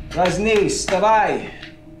 Razni, wstawaj.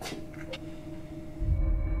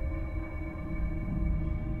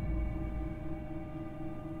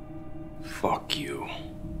 Fuck you.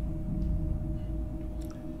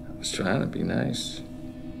 I was trying to be nice.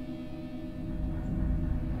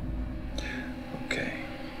 Okay.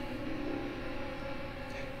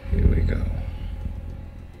 Here we go.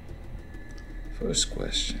 First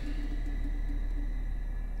question.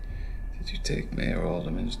 Did you take Mayor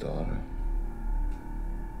Alderman's daughter?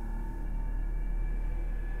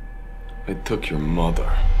 I took your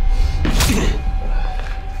mother.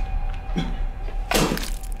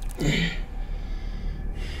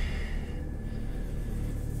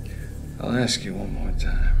 I'll ask you one more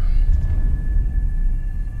time.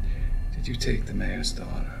 Did you take the mayor's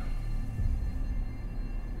daughter?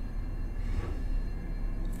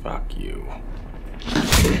 Fuck you.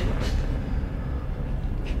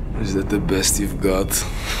 Is that the best you've got?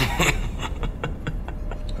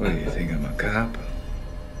 What do you think, I'm a cop?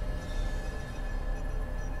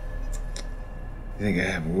 You think I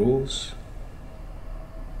have rules?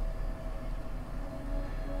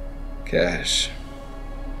 Cash.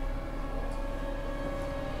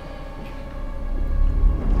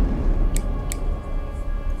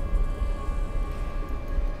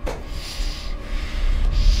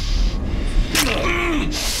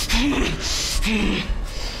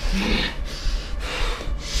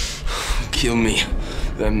 Kill me.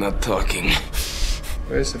 I'm not talking.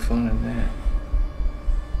 Where's the fun in that?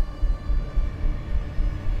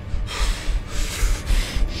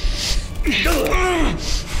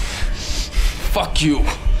 Fuck you.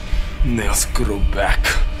 Nails grow back.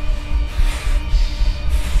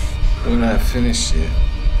 We're not finished yet.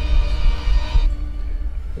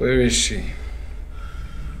 Where is she?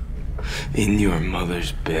 In your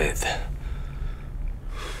mother's bed.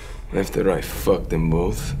 After I fucked them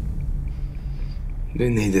both, they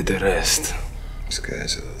needed a rest. This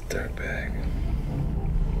guy's a little dirtbag.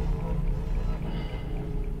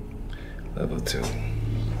 Level 2.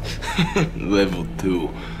 Level 2.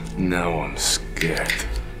 Now I'm scared.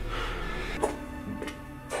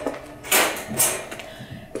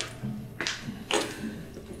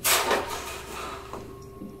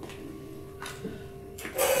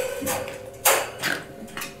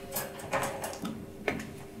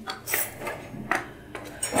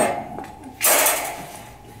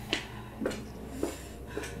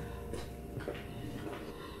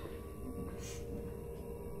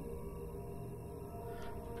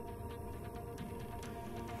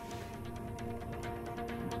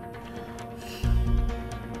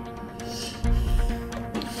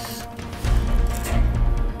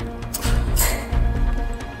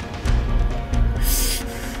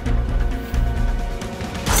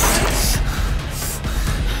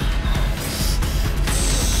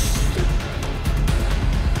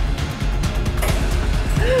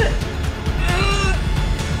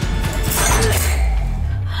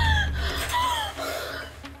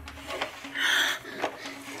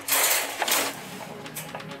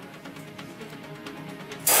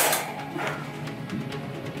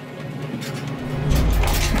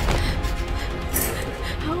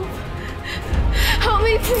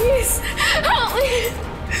 Please, help me.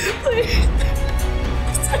 Please.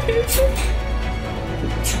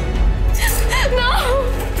 No.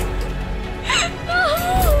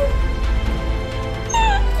 No.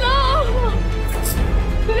 No.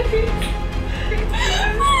 Please.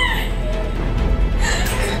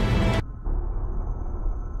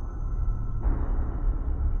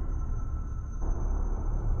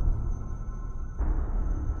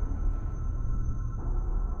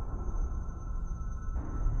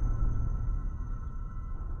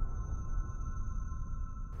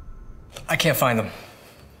 I can't find him.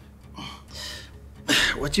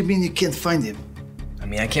 What do you mean you can't find him? I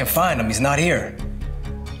mean, I can't find him. He's not here.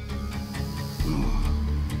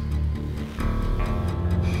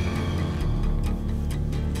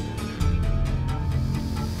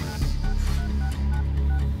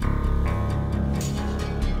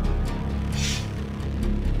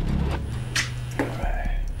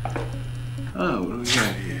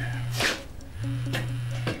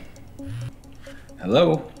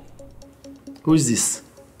 Hello? Who is this?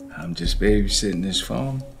 I'm just babysitting this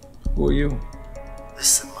phone. Who are you?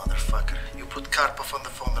 Listen, motherfucker. You put Karpov on the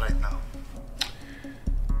phone right now.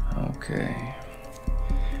 Okay.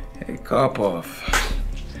 Hey, Karpov.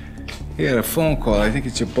 He had a phone call. I think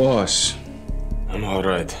it's your boss. I'm all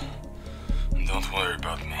right. Don't worry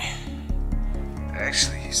about me.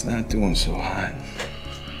 Actually, he's not doing so hot.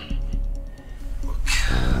 Look,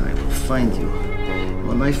 I will find you.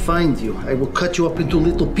 When I find you, I will cut you up into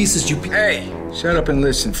little pieces. Hey, shut up and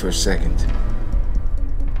listen for a second.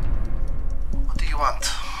 What do you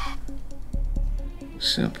want?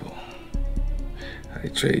 Simple. I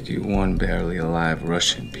trade you one barely alive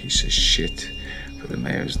Russian piece of shit for the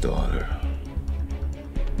mayor's daughter.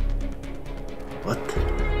 What?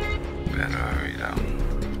 Better hurry it up.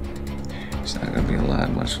 He's not gonna be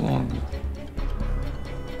alive much longer.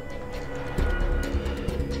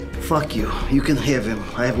 Fuck you. You can have him.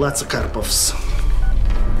 I have lots of Karpovs.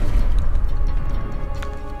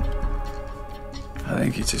 I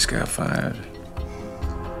think he just got fired.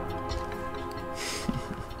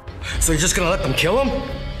 So you're just gonna let them kill him?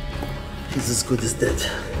 He's as good as dead.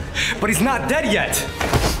 But he's not dead yet!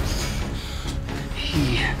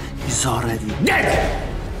 He is already dead!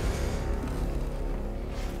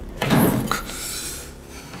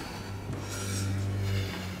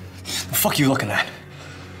 The fuck are you looking at?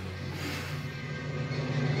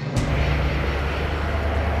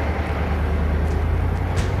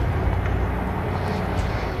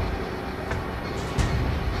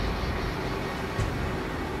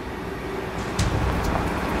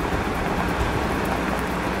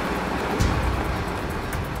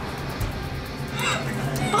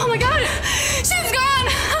 Oh my god! She's gone!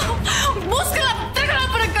 Búscala! Tráigala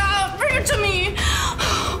para acá! Bring her to me!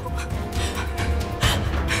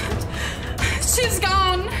 She's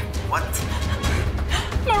gone! What?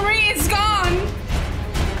 Marie is gone!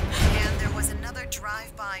 And there was another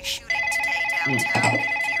drive-by shooting today downtown. It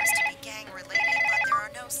appears to be gang-related, but there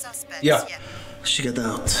are no suspects yet. She got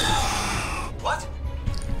out. What?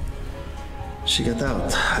 She got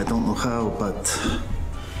out. I don't know how, but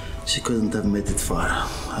she couldn't have made it far.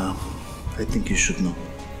 I think you should know.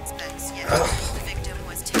 The victim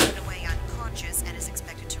was taken away unconscious and is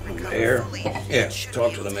expected to recover Mayor? fully. Yeah,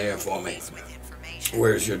 talk to the mayor for me.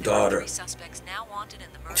 Where's your daughter? Suspects now wanted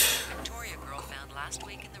in the murder of the Victoria girl found last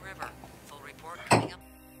week in the river. Full report coming up.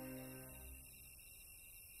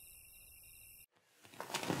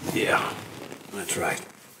 Yeah, that's right.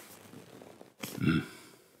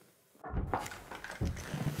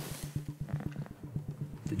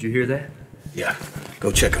 Did you hear that? Yeah,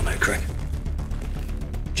 go check on that, Craig.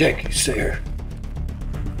 Jake, you stay here.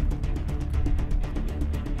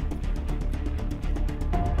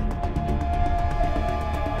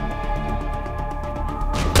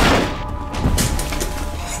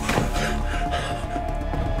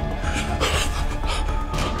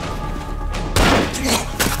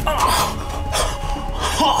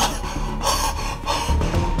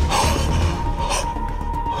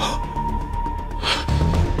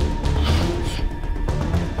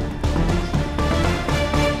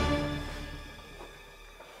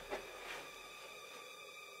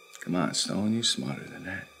 Come on, Stone, you're smarter than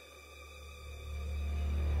that.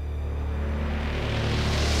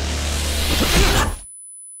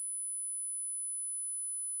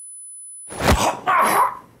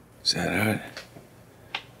 Is that hurt?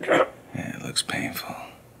 Yeah, it looks painful.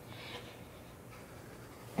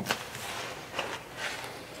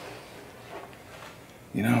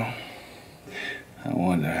 You know, I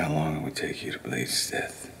wonder how long it would take you to bleed to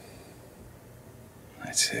death.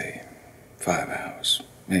 I'd say 5 hours,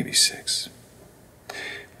 maybe 6.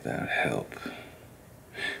 Without help,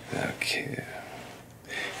 without care,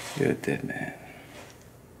 you're a dead man.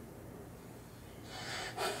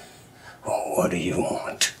 Oh, what do you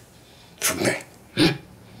want from me?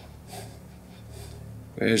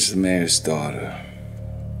 Where's the mayor's daughter?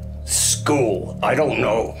 School. I don't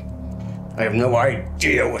know. I have no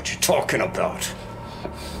idea what you're talking about.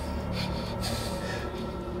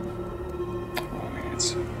 Wrong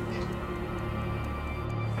answer.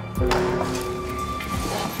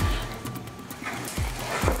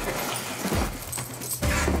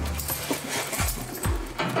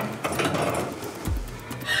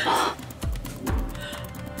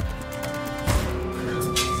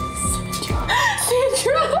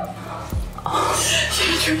 Sandra!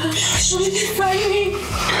 Sandra, please find me.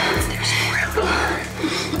 There's more out there.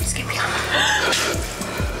 Please get behind me.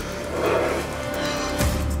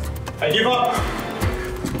 I give up.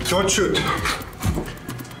 Don't shoot.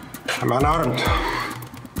 I'm unarmed.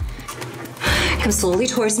 Come slowly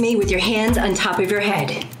towards me with your hands on top of your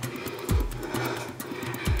head.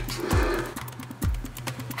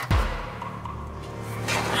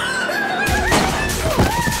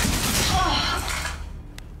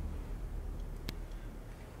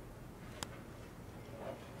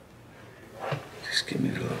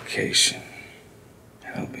 location.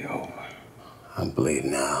 It'll be over. I'm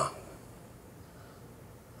bleeding out.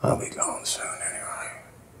 I'll be gone soon anyway.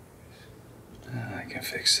 I can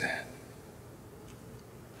fix that.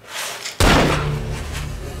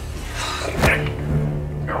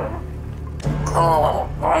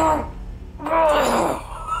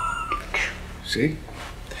 See?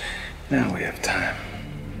 Now we have time.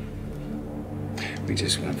 We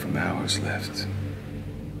just went from hours left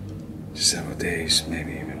to several days,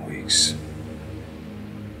 maybe even weeks.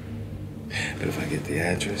 But if I get the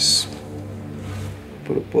address,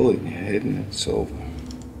 put a bullet in your head and it's over.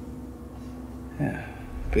 Yeah,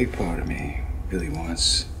 a big part of me really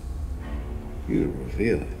wants you to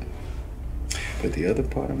reveal it. But the other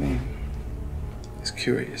part of me is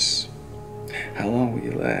curious. How long will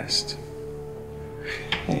you last?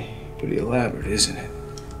 Hey, pretty elaborate, isn't it?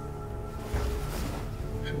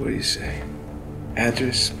 So what do you say?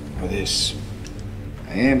 Address or this?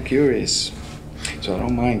 I am curious, so I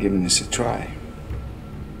don't mind giving this a try.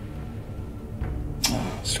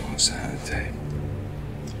 Oh, strong side of the tape.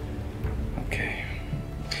 Okay.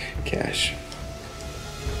 Cash.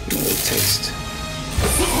 Give me a little taste.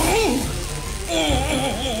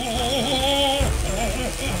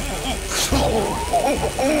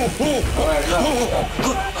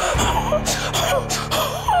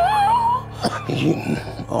 You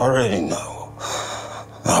already know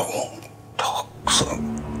I won't talk, so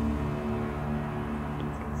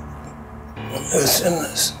listen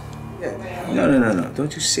this. No.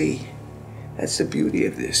 Don't you see? That's the beauty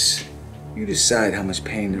of this. You decide how much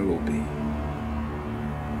pain there will be.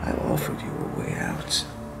 I offered you a way out.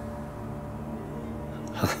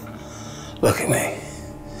 Look at me.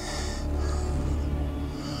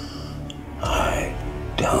 I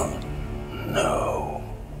don't know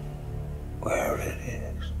where it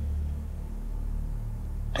is.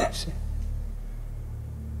 That's it.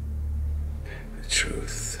 The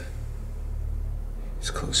truth is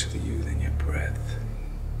closer to you than your breath.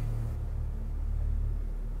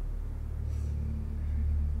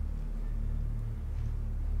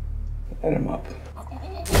 Let him up.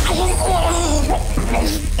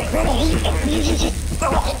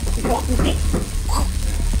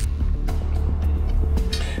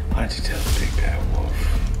 Why don't you tell the big bad wolf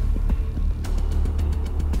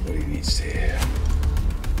what he needs to hear?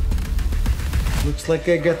 Looks like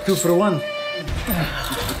I got 2 for 1.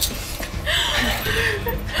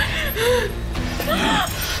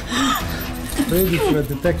 Ready for a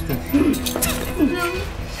detective.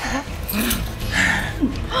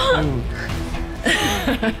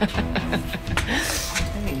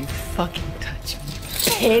 You fucking touch me,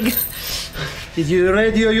 pig. Did you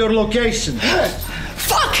radio your location?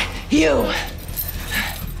 Fuck you!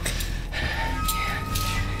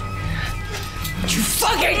 You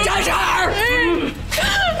fucking touch her!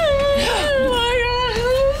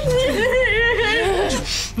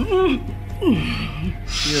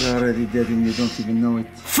 You're already dead and you don't even know it.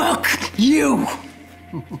 Fuck you!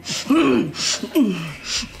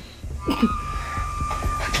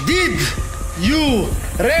 Did you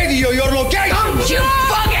radio your location? Don't you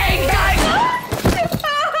fucking die!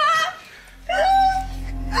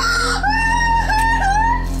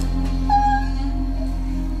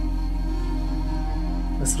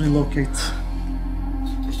 Let's relocate.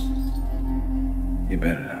 You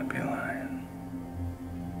better not be lying.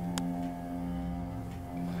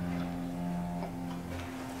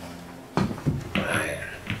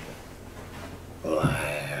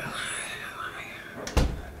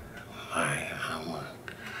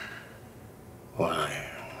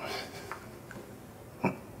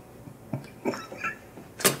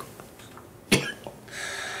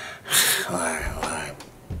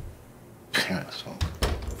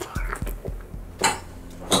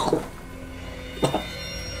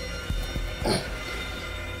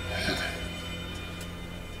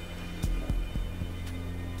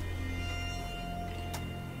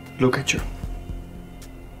 Look at you.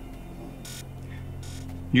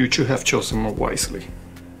 You two have chosen more wisely.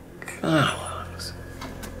 Carlos.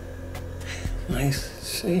 Nice to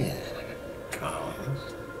see you,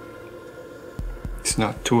 Carlos. It's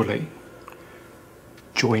not too late.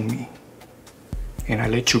 Join me, and I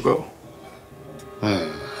let you go.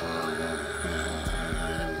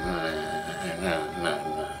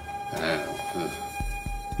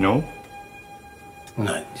 No?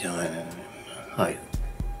 Not joining.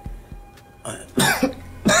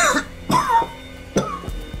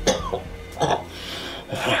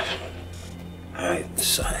 I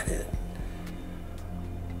decided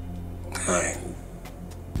I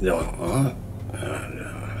don't want.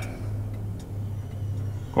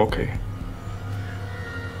 Okay.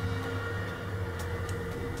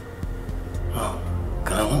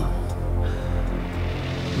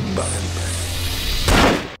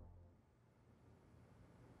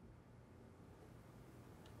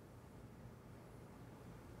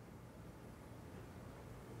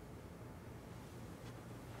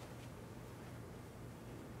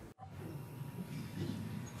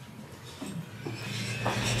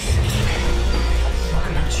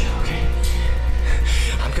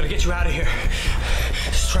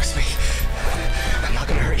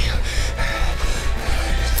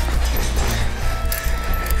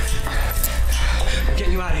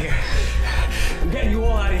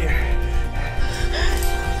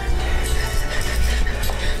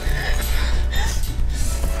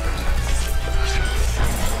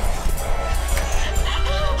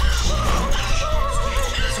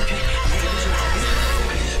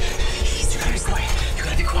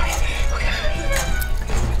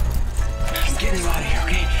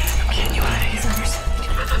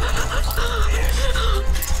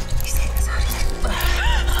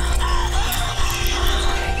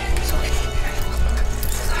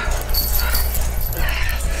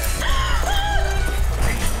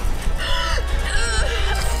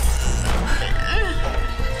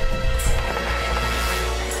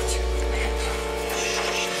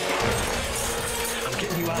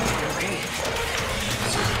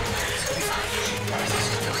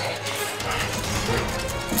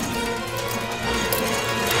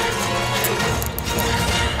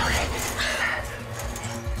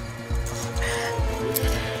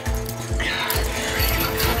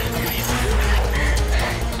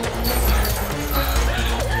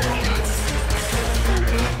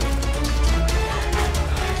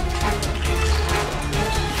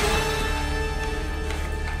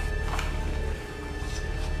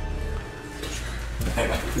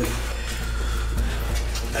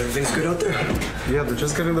 Everything's good out there? Yeah, they're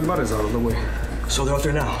just getting the bodies out of the way. So they're out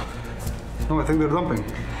there now? No, I think they're dumping.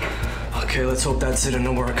 Okay, let's hope that's it and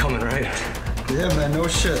no more are coming, right? Yeah, man, no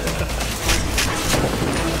shit.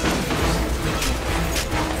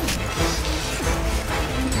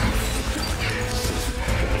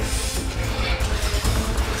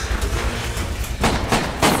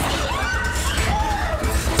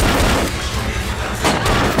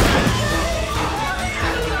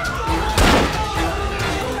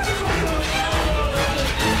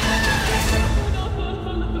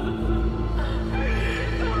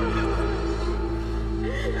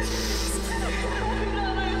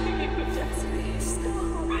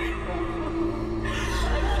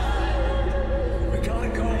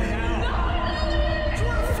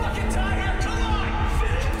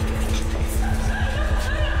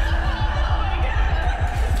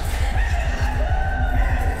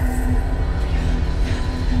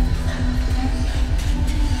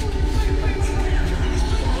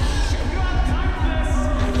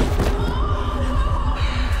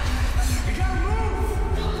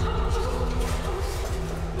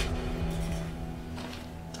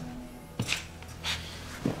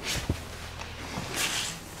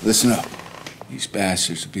 Listen up. These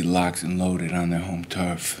bastards will be locked and loaded on their home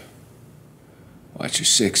turf. Watch your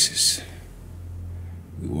sixes.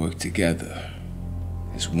 We work together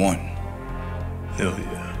as one. Hell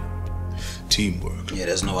yeah. Teamwork. Yeah,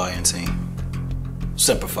 there's no I in team.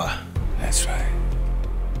 Simplify. That's right.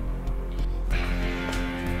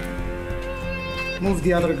 Move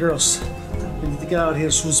the other girls. We need to get out of here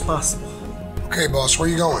as soon as possible. Okay, boss, where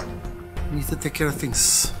you going? We need to take care of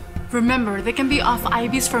things. Remember, they can be off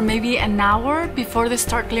IVs for maybe an hour before they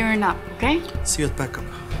start clearing up, okay? See you at backup.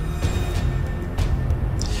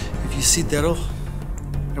 If you see Daryl,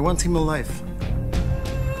 I want him alive.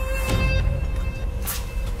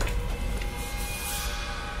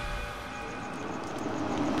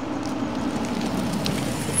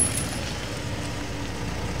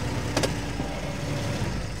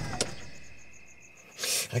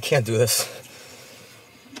 I can't do this.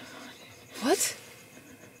 What?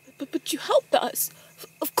 But you helped us.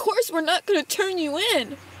 Of course we're not gonna turn you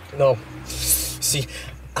in. No. See,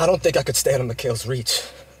 I don't think I could stay out of Mikhail's reach.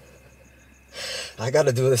 I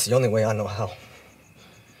gotta do this the only way I know how.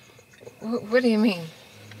 What do you mean?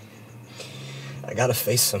 I gotta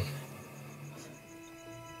face him.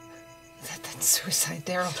 That's suicide,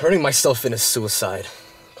 Daryl. Turning myself in is suicide.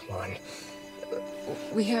 Come on.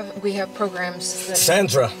 We have programs that...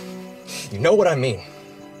 Sandra, you know what I mean.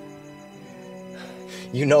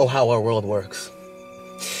 You know how our world works.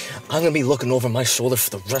 I'm gonna be looking over my shoulder for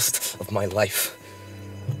the rest of my life.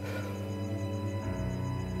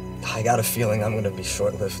 I got a feeling I'm gonna be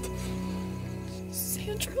short-lived.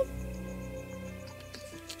 Sandra?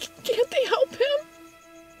 Can't they help him?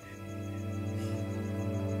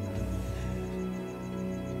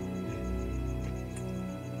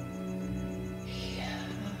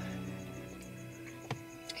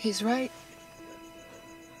 He's right.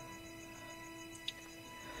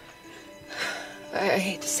 I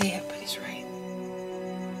hate to say it, but he's right.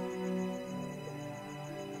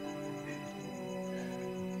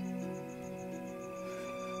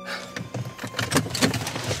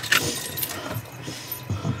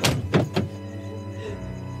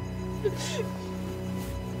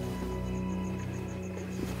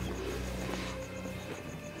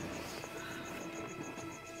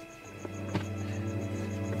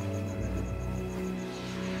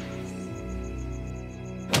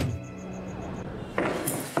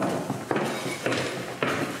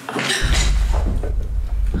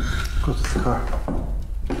 Go to the car.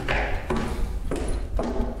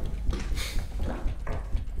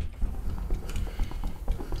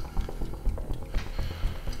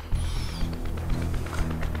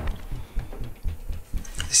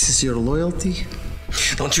 This is your loyalty?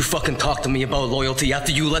 Don't you fucking talk to me about loyalty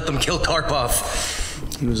after you let them kill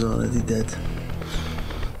Karpov. He was already dead.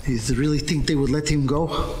 Do you really think they would let him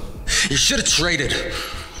go? You should have traded.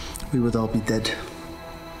 We would all be dead.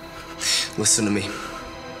 Listen to me.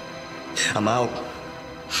 I'm out.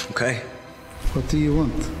 Okay? What do you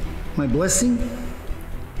want? My blessing?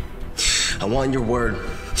 I want your word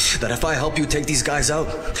that if I help you take these guys out,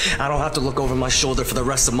 I don't have to look over my shoulder for the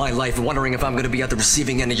rest of my life wondering if I'm gonna be at the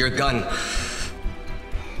receiving end of your gun.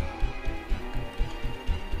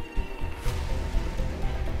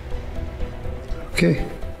 Okay.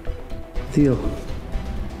 Deal.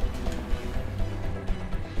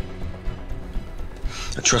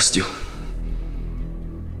 I trust you.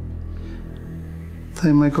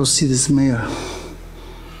 I might go see this mayor.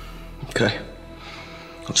 Okay.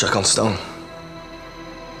 I'll check on Stone.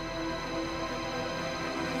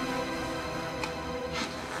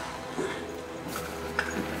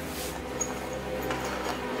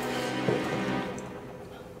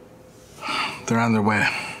 They're on their way.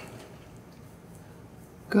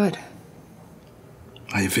 Good.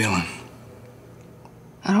 How you feeling?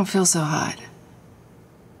 I don't feel so hot.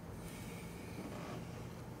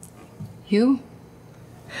 You?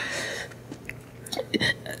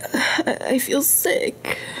 I feel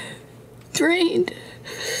sick. Drained.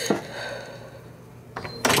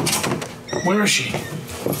 Where is she?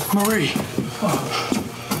 Marie. Oh.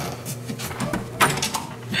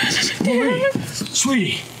 Marie.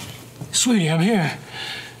 Sweetie. Sweetie, I'm here.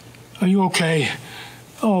 Are you okay?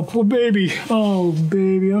 Oh, poor baby. Oh,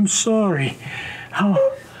 baby, I'm sorry. How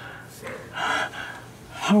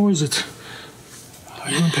is it?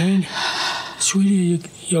 Are you in pain? Sweetie,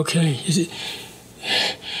 you okay? Is it...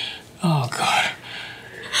 Oh, God.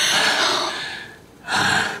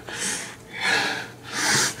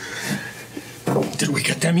 Did we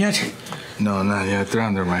get them yet? No, not yet. They're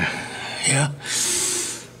on their way. Yeah?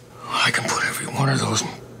 I can put every one of those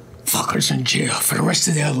fuckers in jail for the rest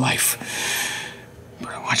of their life.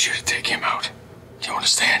 But I want you to take him out. Do you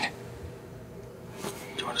understand?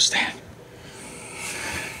 Do you understand?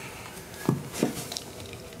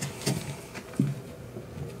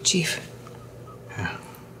 Chief. Yeah.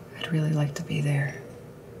 I'd really like to be there.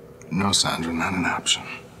 No, Sandra, not an option.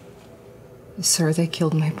 Sir, they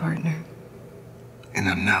killed my partner. And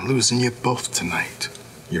I'm not losing you both tonight.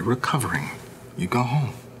 You're recovering. You go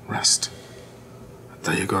home. Rest. I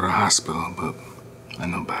thought you go to hospital, but I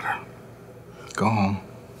know better. Go home.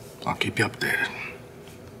 I'll keep you updated.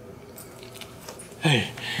 Hey,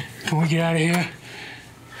 can we get out of here?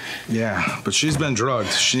 Yeah, but she's been drugged.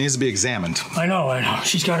 She needs to be examined. I know.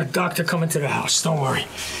 She's got a doctor coming to the house. Don't worry.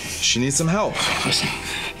 She needs some help. Listen,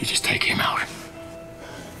 you just take him out.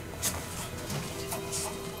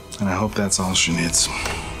 And I hope that's all she needs.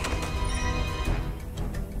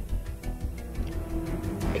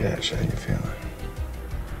 Cash, how you feeling?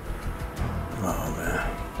 Oh, man.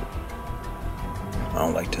 I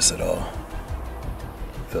don't like this at all.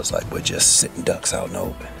 Feels like we're just sitting ducks out in the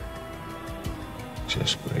open.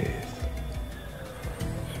 Just breathe.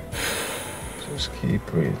 Just keep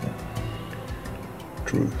breathing.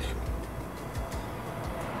 Truth.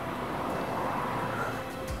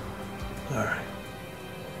 All right.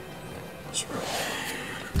 Let's roll.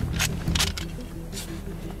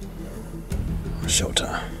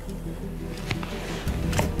 Showtime.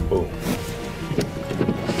 Boom.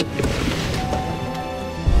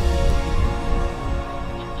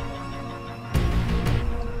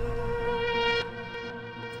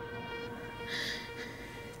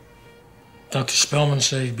 Dr. Spellman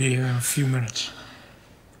said he'd be here in a few minutes.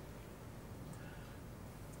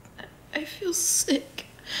 I feel sick.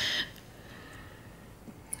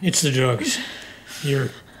 It's the drugs. You're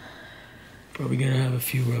probably gonna have a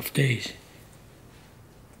few rough days.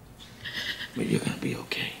 But you're gonna be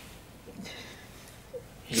okay.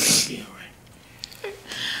 You're gonna be all right.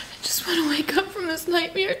 I just want to wake up from this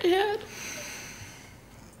nightmare, Dad.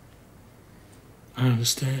 I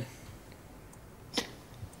understand.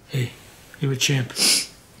 Hey, you're a champ.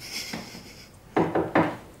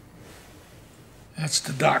 That's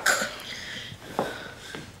the doc.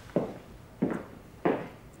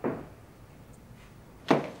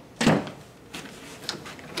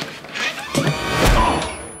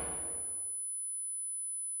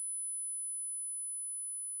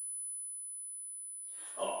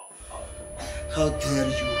 How dare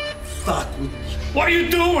you fuck with me? What are you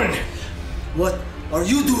doing? What are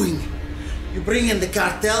you doing? You bring in the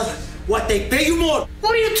cartel? What, they pay you more?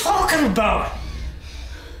 What are you talking about?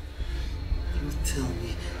 You tell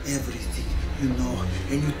me everything you know,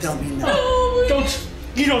 and you tell me now. No, don't.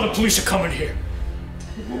 You know the police are coming here.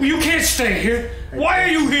 You can't stay here. Why are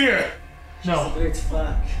you here? No. Great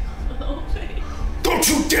fuck. Don't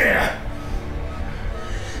you dare!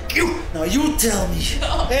 Now you tell me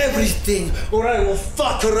everything, or I will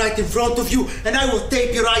fuck her right in front of you, and I will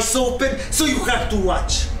tape your eyes open so you have to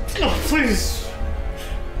watch. No, please.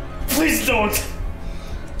 Please don't.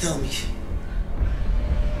 Tell me.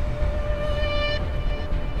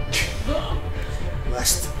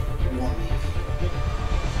 Last warning.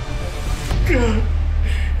 God.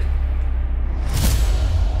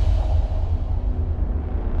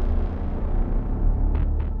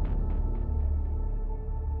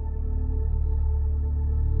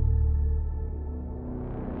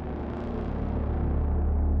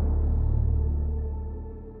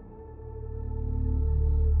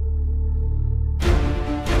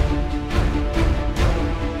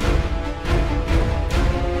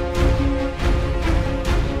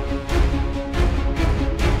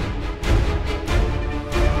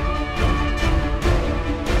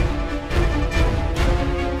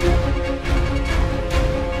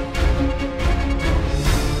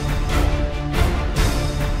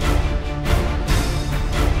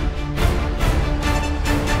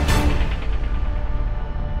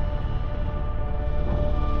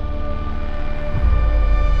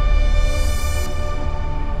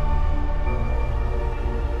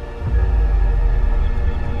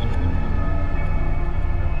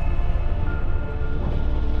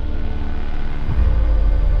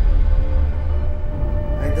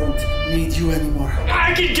 you anymore.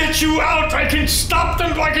 I can get you out. I can stop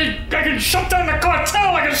them. I can shut down the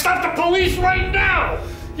cartel. I can stop the police right now.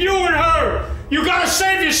 You and her. You gotta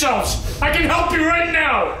save yourselves. I can help you right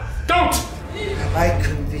now. Don't. I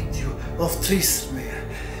convict you of treason, Mayor.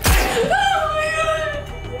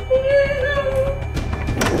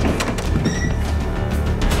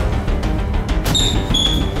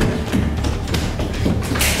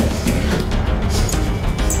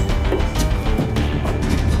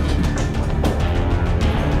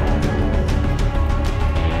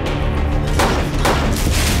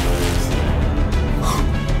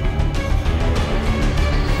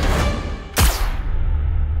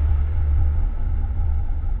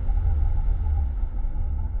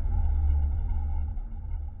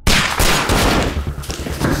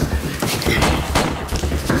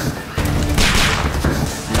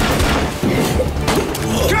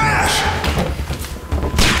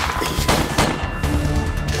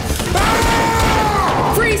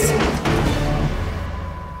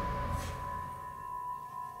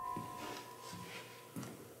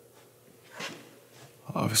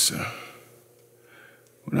 Officer,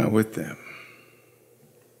 we're not with them.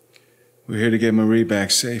 We're here to get Marie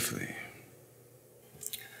back safely.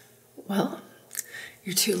 Well,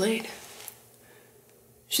 you're too late.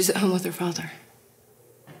 She's at home with her father.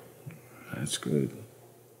 That's good.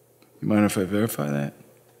 You mind if I verify that?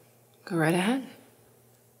 Go right ahead.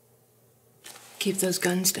 Keep those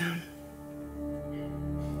guns down.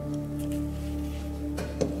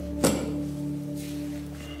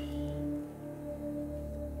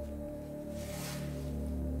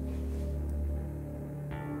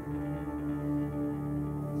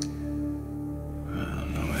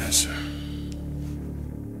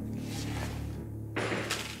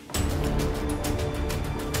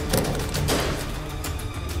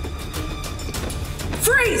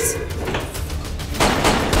 Freeze!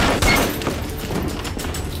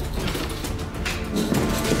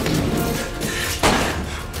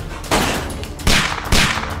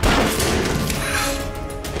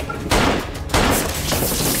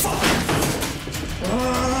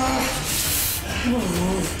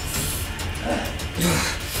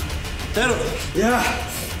 That'll. Yeah.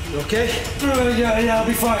 You okay? Yeah, I'll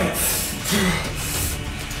be fine.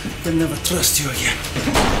 I'll never trust you again.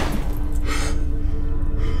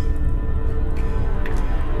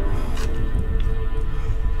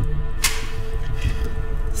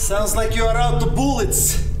 Sounds like you are out of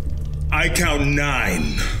bullets. I count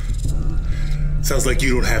 9. Sounds like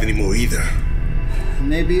you don't have any more either.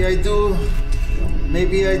 Maybe I do,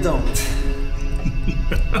 maybe I don't.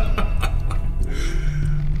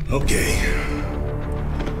 Okay.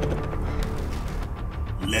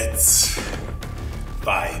 Let's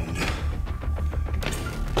find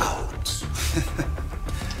out.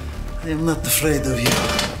 I am not afraid of you.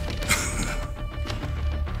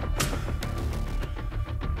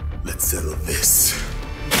 Let's settle this.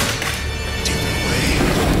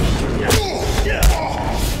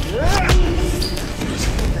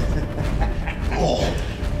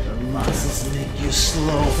 The muscles make you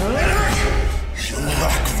slow. Your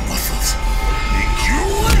lack of muscles make you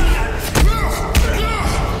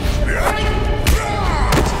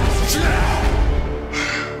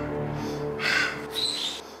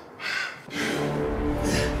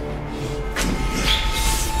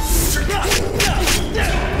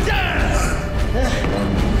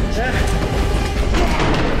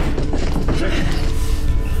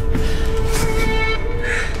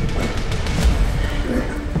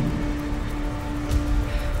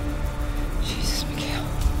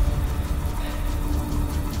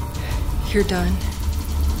You're done.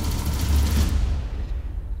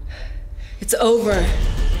 It's over.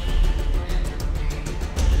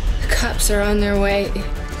 The cops are on their way.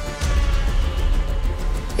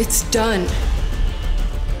 It's done.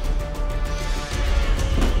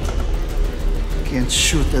 Can't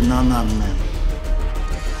shoot an unarmed man.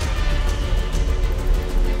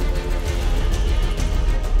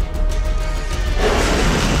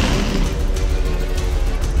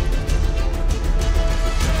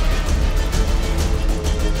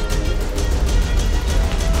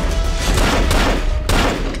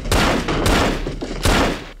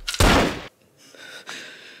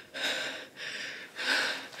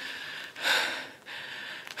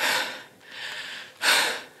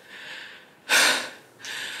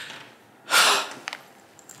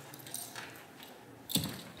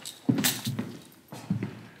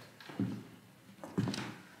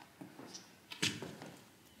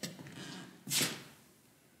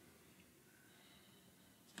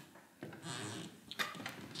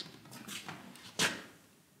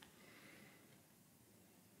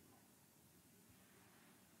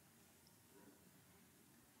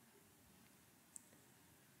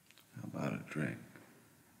 drink.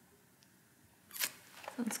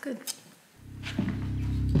 Sounds good.